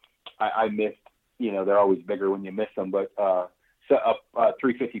 I missed, you know, they're always bigger when you miss them, but so a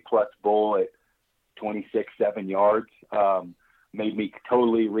 350 plus bull at 26.7 yards made me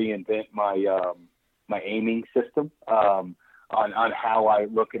totally reinvent my my aiming system on how I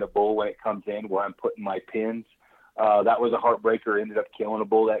look at a bull when it comes in, where I'm putting my pins. That was a heartbreaker. Ended up killing a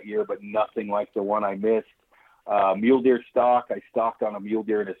bull that year, but nothing like the one I missed. Mule deer stalk. I stalked on a mule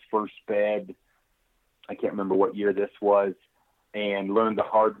deer in his first bed. I can't remember what year this was, and learned the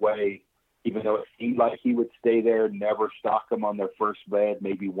hard way. Even though it seemed like he would stay there, never stalk them on their first bed,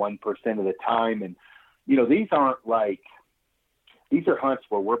 maybe 1% of the time. And you know, these are hunts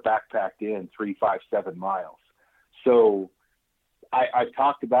where we're backpacked in 3, 5, 7 miles. So I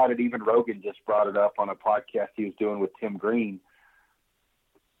talked about it. Even Rogan just brought it up on a podcast he was doing with Tim Green.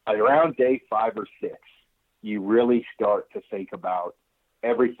 Around day 5 or 6, you really start to think about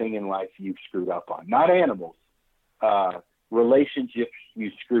everything in life you've screwed up on. Not animals, relationships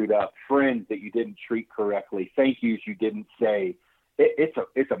you screwed up, friends that you didn't treat correctly, thank yous you didn't say.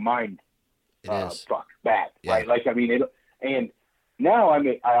 It's a mind fuck bad, yeah. Right? Like, I mean, and now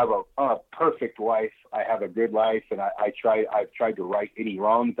I have a perfect wife. I have a good life, and I've tried to right any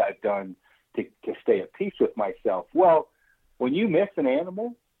wrongs I've done to stay at peace with myself. Well, when you miss an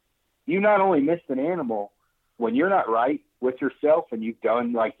animal, you not only missed an animal when you're not right with yourself, and you've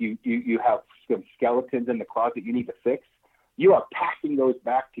done, like, you have some skeletons in the closet you need to fix. You are packing those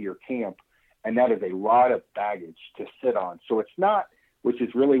back to your camp, and that is a lot of baggage to sit on. So it's not, which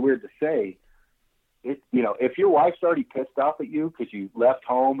is really weird to say, you know, if your wife's already pissed off at you because you left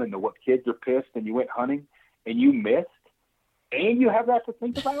home and the kids are pissed and you went hunting and you missed, and you have that to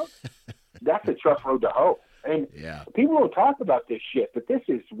think about, that's a tough road to hoe. And yeah, people don't talk about this shit, but this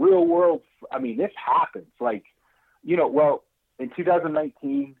is real world. I mean, this happens. Like, you know, well, in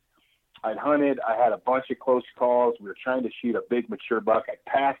 2019, I'd hunted. I had a bunch of close calls. We were trying to shoot a big mature buck. I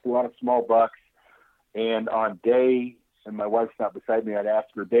passed a lot of small bucks. And on day, and my wife's not beside me, I'd ask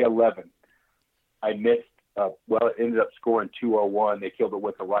her, day 11, I missed, well, it ended up scoring 201. They killed it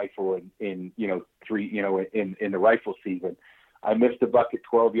with a rifle in the rifle season. I missed a buck at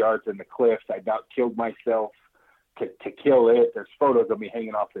 12 yards in the cliffs. I about killed myself to kill it. There's photos of me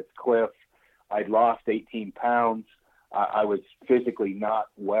hanging off this cliff. I'd lost 18 pounds. I was physically not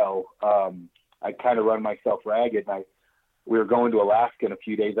well. I kind of run myself ragged. We were going to Alaska in a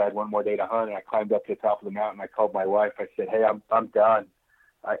few days. I had one more day to hunt, and I climbed up to the top of the mountain. I called my wife. I said, hey, I'm done.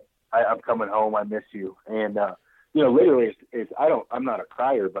 I'm coming home. I miss you. And you know, literally I'm not a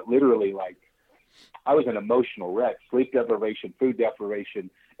crier, but literally like I was an emotional wreck, sleep deprivation, food deprivation.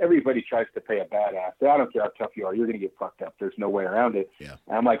 Everybody tries to play a badass. I don't care how tough you are. You're going to get fucked up. There's no way around it. Yeah.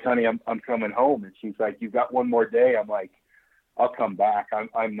 And I'm like, honey, I'm coming home. And she's like, you've got one more day. I'm like, I'll come back.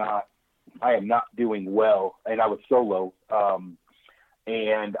 I am not doing well. And I was solo.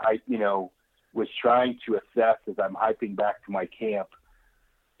 And I, you know, was trying to assess as I'm hyping back to my camp,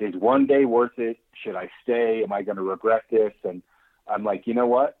 is one day worth it? Should I stay? Am I going to regret this? And I'm like, you know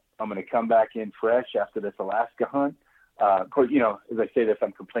what? I'm going to come back in fresh after this Alaska hunt. Of course, you know, as I say this,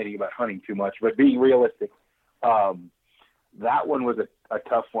 I'm complaining about hunting too much, but being realistic, that one was a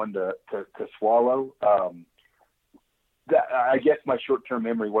tough one to swallow. I guess my short-term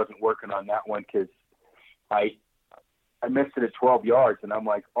memory wasn't working on that one because I missed it at 12 yards, and I'm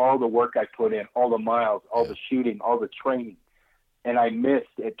like, all the work I put in, all the miles, all the shooting, all the training, and I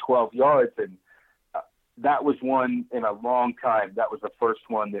missed at 12 yards, and that was one in a long time. That was the first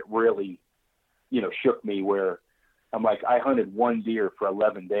one that really, you know, shook me where I'm like, I hunted one deer for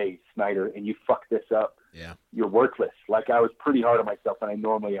 11 days, Snyder, and you fucked this up. Yeah. You're worthless. Like I was pretty hard on myself, and I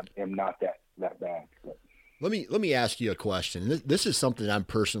normally am not that bad. But. Let me ask you a question. This is something I'm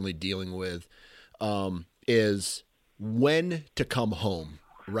personally dealing with, is when to come home,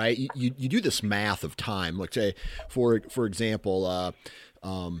 right? You do this math of time. Like say, for example,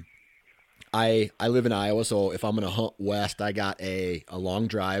 I live in Iowa, so if I'm going to hunt west, I got a long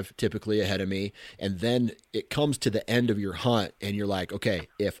drive typically ahead of me, and then it comes to the end of your hunt, and you're like, okay,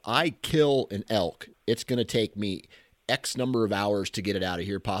 if I kill an elk, it's going to take me X number of hours to get it out of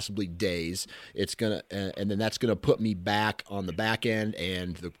here, possibly days. It's going to, and then that's going to put me back on the back end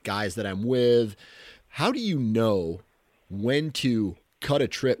and the guys that I'm with. How do you know when to cut a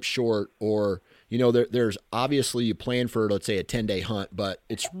trip short? Or, you know, there's obviously you plan for, let's say, a 10-day hunt, but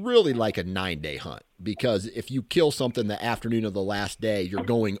it's really like a 9-day hunt, because if you kill something the afternoon of the last day, you're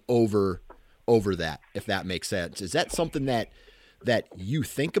going over that, if that makes sense. Is that something that you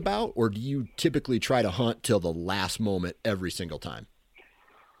think about, or do you typically try to hunt till the last moment every single time?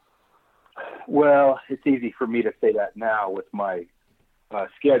 Well, it's easy for me to say that now with my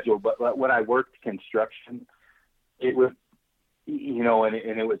schedule, but when I worked construction, it was, you know, and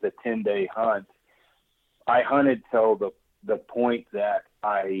it was a 10-day hunt. I hunted till the point that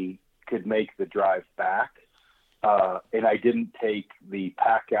I could make the drive back, and I didn't take the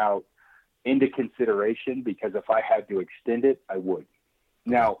pack out into consideration, because if I had to extend it, I would.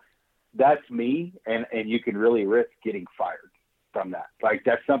 Now, that's me, and you can really risk getting fired from that. Like,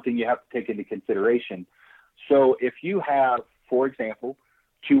 that's something you have to take into consideration. So if you have, for example,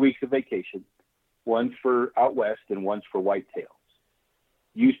 2 weeks of vacation, one's for out west and one's for whitetails,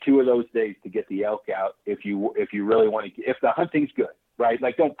 use 2 of those days to get the elk out if you really want to, if the hunting's good, right?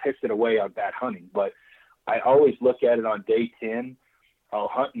 Like, don't piss it away on bad hunting. But I always look at it on day 10, I'll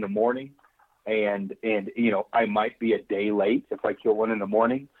hunt in the morning, and you know, I might be a day late if I kill one in the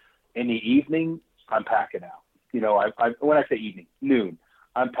morning. In the evening, I'm packing out. You know, I when I say evening, noon,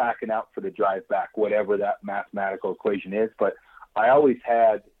 I'm packing out for the drive back, whatever that mathematical equation is. But I always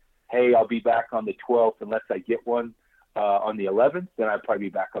had, hey, I'll be back on the 12th unless I get one on the 11th. Then I'd probably be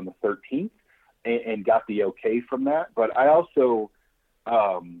back on the 13th, and got the okay from that. But I also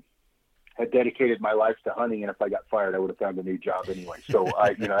had dedicated my life to hunting, and if I got fired, I would have found a new job anyway. So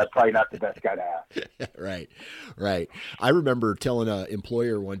that's probably not the best guy to ask. Right. I remember telling an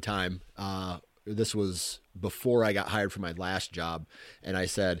employer one time, this was before I got hired for my last job, and I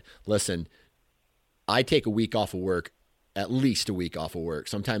said, listen, I take a week off of work, at least a week off of work,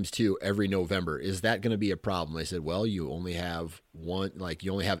 sometimes 2 every November. Is that going to be a problem? They said, well, you only have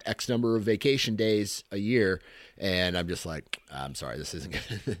you only have X number of vacation days a year. And I'm just like, I'm sorry, this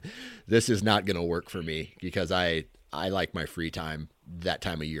is not going to work for me, because I like my free time that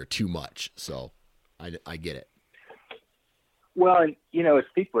time of year too much. So I get it. Well, and you know, as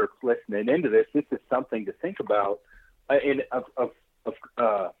people are listening into this is something to think about. And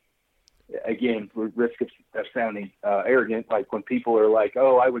again, risk of sounding arrogant, like when people are like,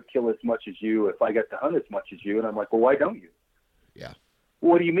 oh, I would kill as much as you if I got to hunt as much as you. And I'm like, well, why don't you? Yeah.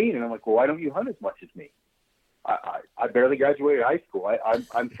 Well, what do you mean? And I'm like, well, why don't you hunt as much as me? I barely graduated high school.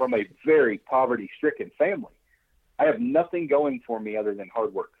 I'm from a very poverty-stricken family. I have nothing going for me other than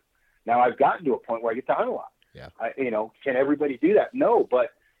hard work. Now, I've gotten to a point where I get to hunt a lot. Yeah. Can everybody do that? No,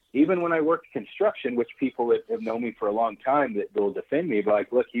 but even when I worked construction, which people that have known me for a long time that will defend me, but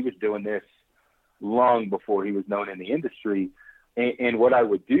like, look, he was doing this long before he was known in the industry. And what I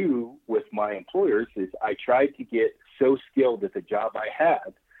would do with my employers is I tried to get so skilled at the job I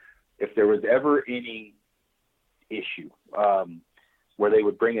had, if there was ever any issue where they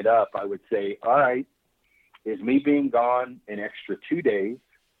would bring it up, I would say, all right, is me being gone an extra 2 days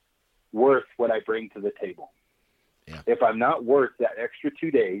worth what I bring to the table? Yeah. If I'm not worth that extra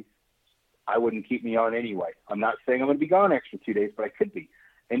 2 days, I wouldn't keep me on anyway. I'm not saying I'm going to be gone extra 2 days, but I could be.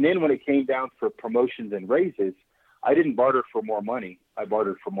 And then when it came down for promotions and raises, I didn't barter for more money. I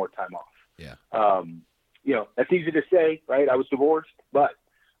bartered for more time off. Yeah. That's easy to say, right? I was divorced, but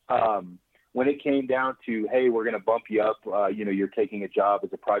when it came down to, hey, we're going to bump you up, you're taking a job as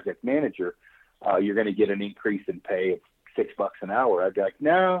a project manager, you're going to get an increase in pay of $6 an hour. I'd be like,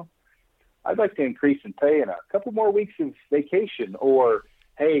 no, I'd like to increase in pay and a couple more weeks of vacation. Or,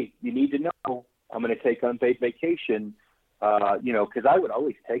 hey, you need to know I'm going to take unpaid vacation, because I would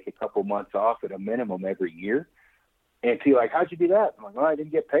always take a couple months off at a minimum every year. And people are like, how'd you do that? I'm like, well, I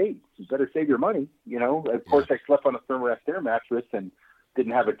didn't get paid. You better save your money. Of course, I slept on a Thermarest air mattress and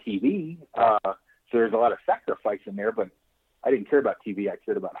didn't have a TV. So there's a lot of sacrifice in there, but I didn't care about TV. I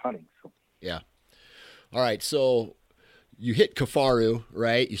cared about hunting. So. Yeah. All right. So you hit Kifaru,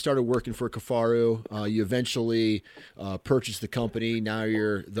 right? You started working for Kifaru. You eventually purchased the company. Now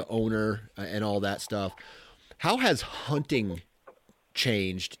you're the owner and all that stuff. How has hunting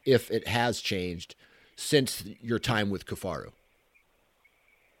changed, if it has changed, since your time with Kifaru?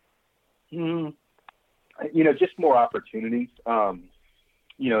 Just more opportunities,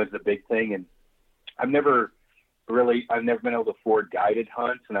 is the big thing. And I've never been able to afford guided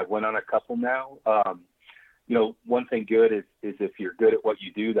hunts, and I've went on a couple now. One thing good is if you're good at what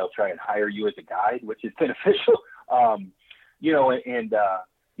you do, they'll try and hire you as a guide, which is beneficial.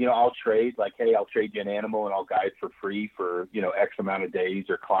 I'll trade, like, hey, I'll trade you an animal and I'll guide for free for, X amount of days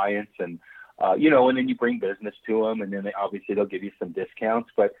or clients. And, and then you bring business to them, and then they'll give you some discounts,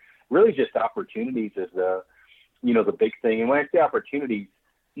 but really just opportunities is the big thing. And when I say opportunities,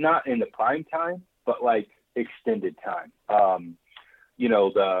 not in the prime time, but like extended time.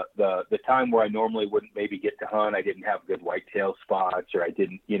 The time where I normally wouldn't maybe get to hunt, I didn't have good whitetail spots, or I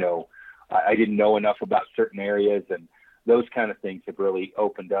didn't know enough about certain areas, and those kind of things have really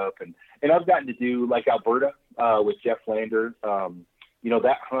opened up. And I've gotten to do like Alberta with Jeff Lander.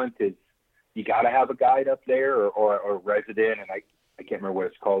 That hunt is, you got to have a guide up there or a resident. And I can't remember what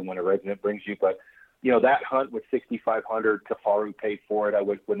it's called when a resident brings you, but that hunt with 6,500, Kifaru paid for it. I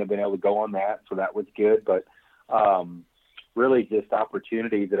wouldn't have been able to go on that. So that was good. But really just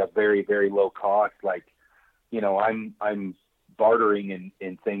opportunities at a very, very low cost. Like, I'm bartering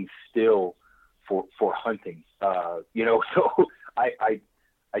in things still for hunting, so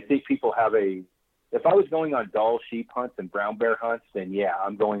I think people have if I was going on Dall sheep hunts and brown bear hunts, then yeah,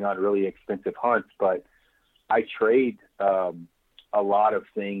 I'm going on really expensive hunts, but I trade a lot of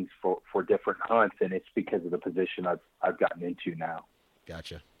things for different hunts, and it's because of the position I've gotten into now.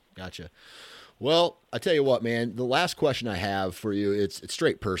 Gotcha. Well, I tell you what, man, the last question I have for you, it's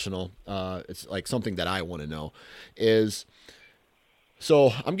straight personal. It's like something that I want to know is,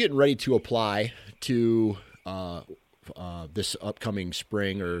 so I'm getting ready to apply to this upcoming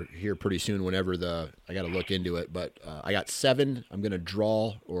spring, or here pretty soon, whenever I got to look into it. But I got 7. I'm going to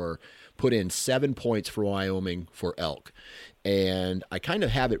draw or put in 7 points for Wyoming for elk. And I kind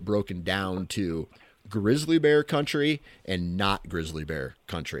of have it broken down to grizzly bear country and not grizzly bear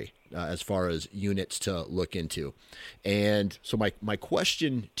country as far as units to look into. And so my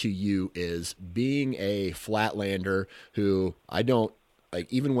question to you is, being a flatlander who I don't, like,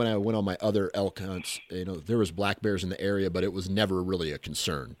 even when I went on my other elk hunts, there was black bears in the area, but it was never really a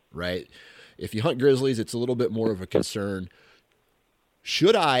concern, right? If you hunt grizzlies, it's a little bit more of a concern.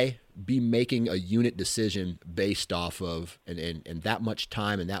 Should I be making a unit decision based off of, and that much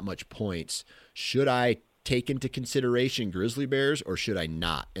time and that much points? Should I take into consideration grizzly bears, or should I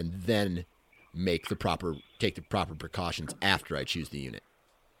not? And then take the proper precautions after I choose the unit?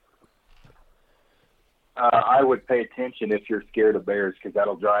 I would pay attention if you're scared of bears, because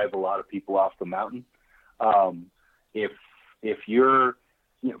that'll drive a lot of people off the mountain. If you're,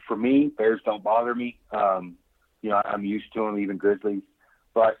 for me, bears don't bother me. I'm used to them, even grizzlies.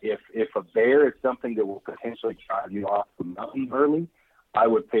 But if a bear is something that will potentially drive you off the mountain early, I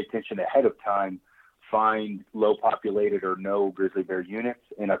would pay attention ahead of time, find low populated or no grizzly bear units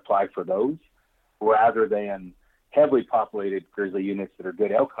and apply for those, rather than heavily populated grizzly units that are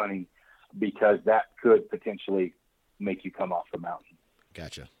good elk hunting, because that could potentially make you come off the mountain.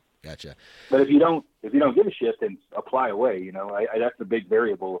 Gotcha. But if you don't give a shit, then apply away. That's the big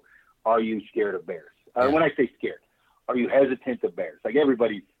variable. Are you scared of bears? When I say scared, are you hesitant of bears? Like,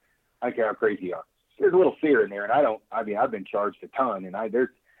 everybody's, I don't care how crazy you are, there's a little fear in there. And I've been charged a ton, and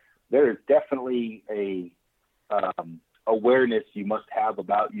there's definitely a awareness you must have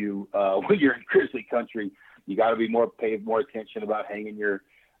about you when you're in grizzly country. You got to pay more attention about hanging your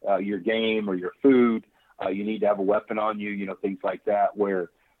game or your food. You need to have a weapon on you, you know, things like that, where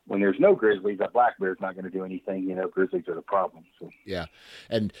when there's no grizzlies, a black bear is not going to do anything. You know, grizzlies are the problem. So. Yeah.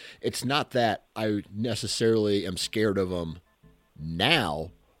 And it's not that I necessarily am scared of them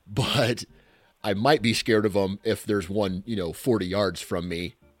now, but I might be scared of them if there's one, 40 yards from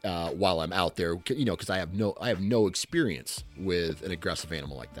me while I'm out there, because I have no experience with an aggressive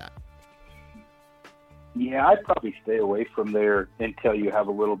animal like that. Yeah, I'd probably stay away from there until you have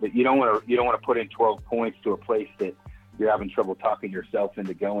a little bit. You don't want to put in 12 points to a place that you're having trouble talking yourself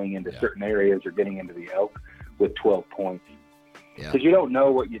into going into certain areas or getting into the elk with 12 points. Because you don't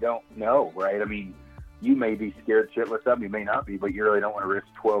know what you don't know, right? I mean, you may be scared shitless of them, you may not be, but you really don't want to risk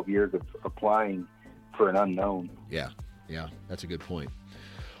 12 years of applying for an unknown. Yeah, that's a good point.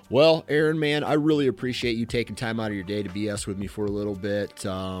 Well, Aaron, man, I really appreciate you taking time out of your day to BS with me for a little bit.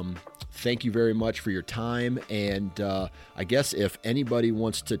 Thank you very much for your time. And I guess if anybody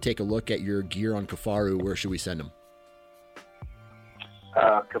wants to take a look at your gear on Kifaru, where should we send them?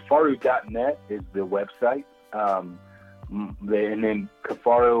 Kifaru.net is the website. And then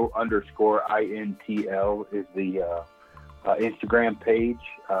Kifaru_INTL is the Instagram page.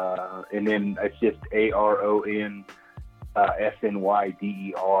 And then it's just ARONSNYDER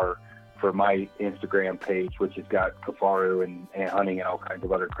for my Instagram page, which has got Kifaru and hunting and all kinds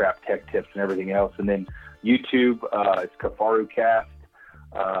of other crap, tech tips and everything else. And then YouTube, it's Kifaru Cast.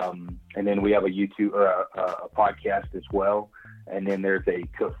 And then we have a YouTube or a podcast as well. And then there's a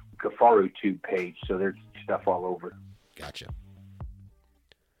Kifaru Tube page. So there's stuff all over. Gotcha.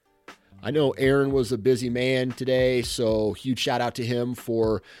 I know Aaron was a busy man today, so huge shout out to him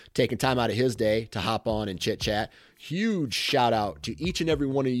for taking time out of his day to hop on and chit chat. Huge shout out to each and every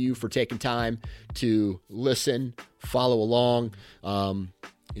one of you for taking time to listen, follow along. Don't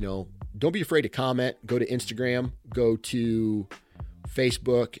be afraid to comment. Go to Instagram, go to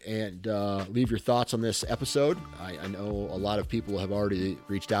Facebook, and leave your thoughts on this episode. I know a lot of people have already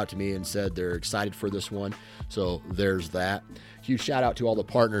reached out to me and said they're excited for this one. So there's that. Huge shout out to all the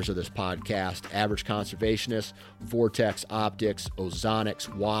partners of this podcast: Average Conservationist, Vortex Optics,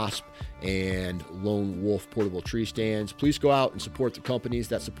 Ozonics, Wasp, and Lone Wolf Portable Tree Stands. Please go out and support the companies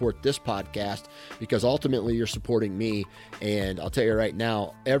that support this podcast, because ultimately you're supporting me. And I'll tell you right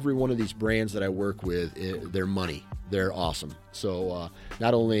now, every one of these brands that I work with, they're money. They're awesome. So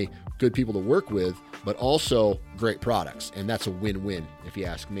not only good people to work with, but also great products. And that's a win-win, if you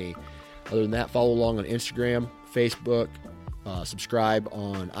ask me. Other than that, follow along on Instagram, Facebook, subscribe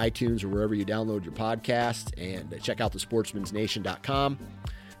on iTunes or wherever you download your podcast, and check out the sportsmansnation.com,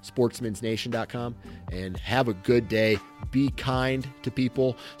 and have a good day. Be kind to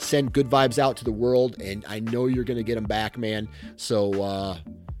people. Send good vibes out to the world, and I know you're going to get them back, man. So, I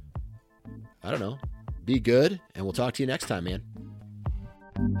don't know. Be good, and we'll talk to you next time, man.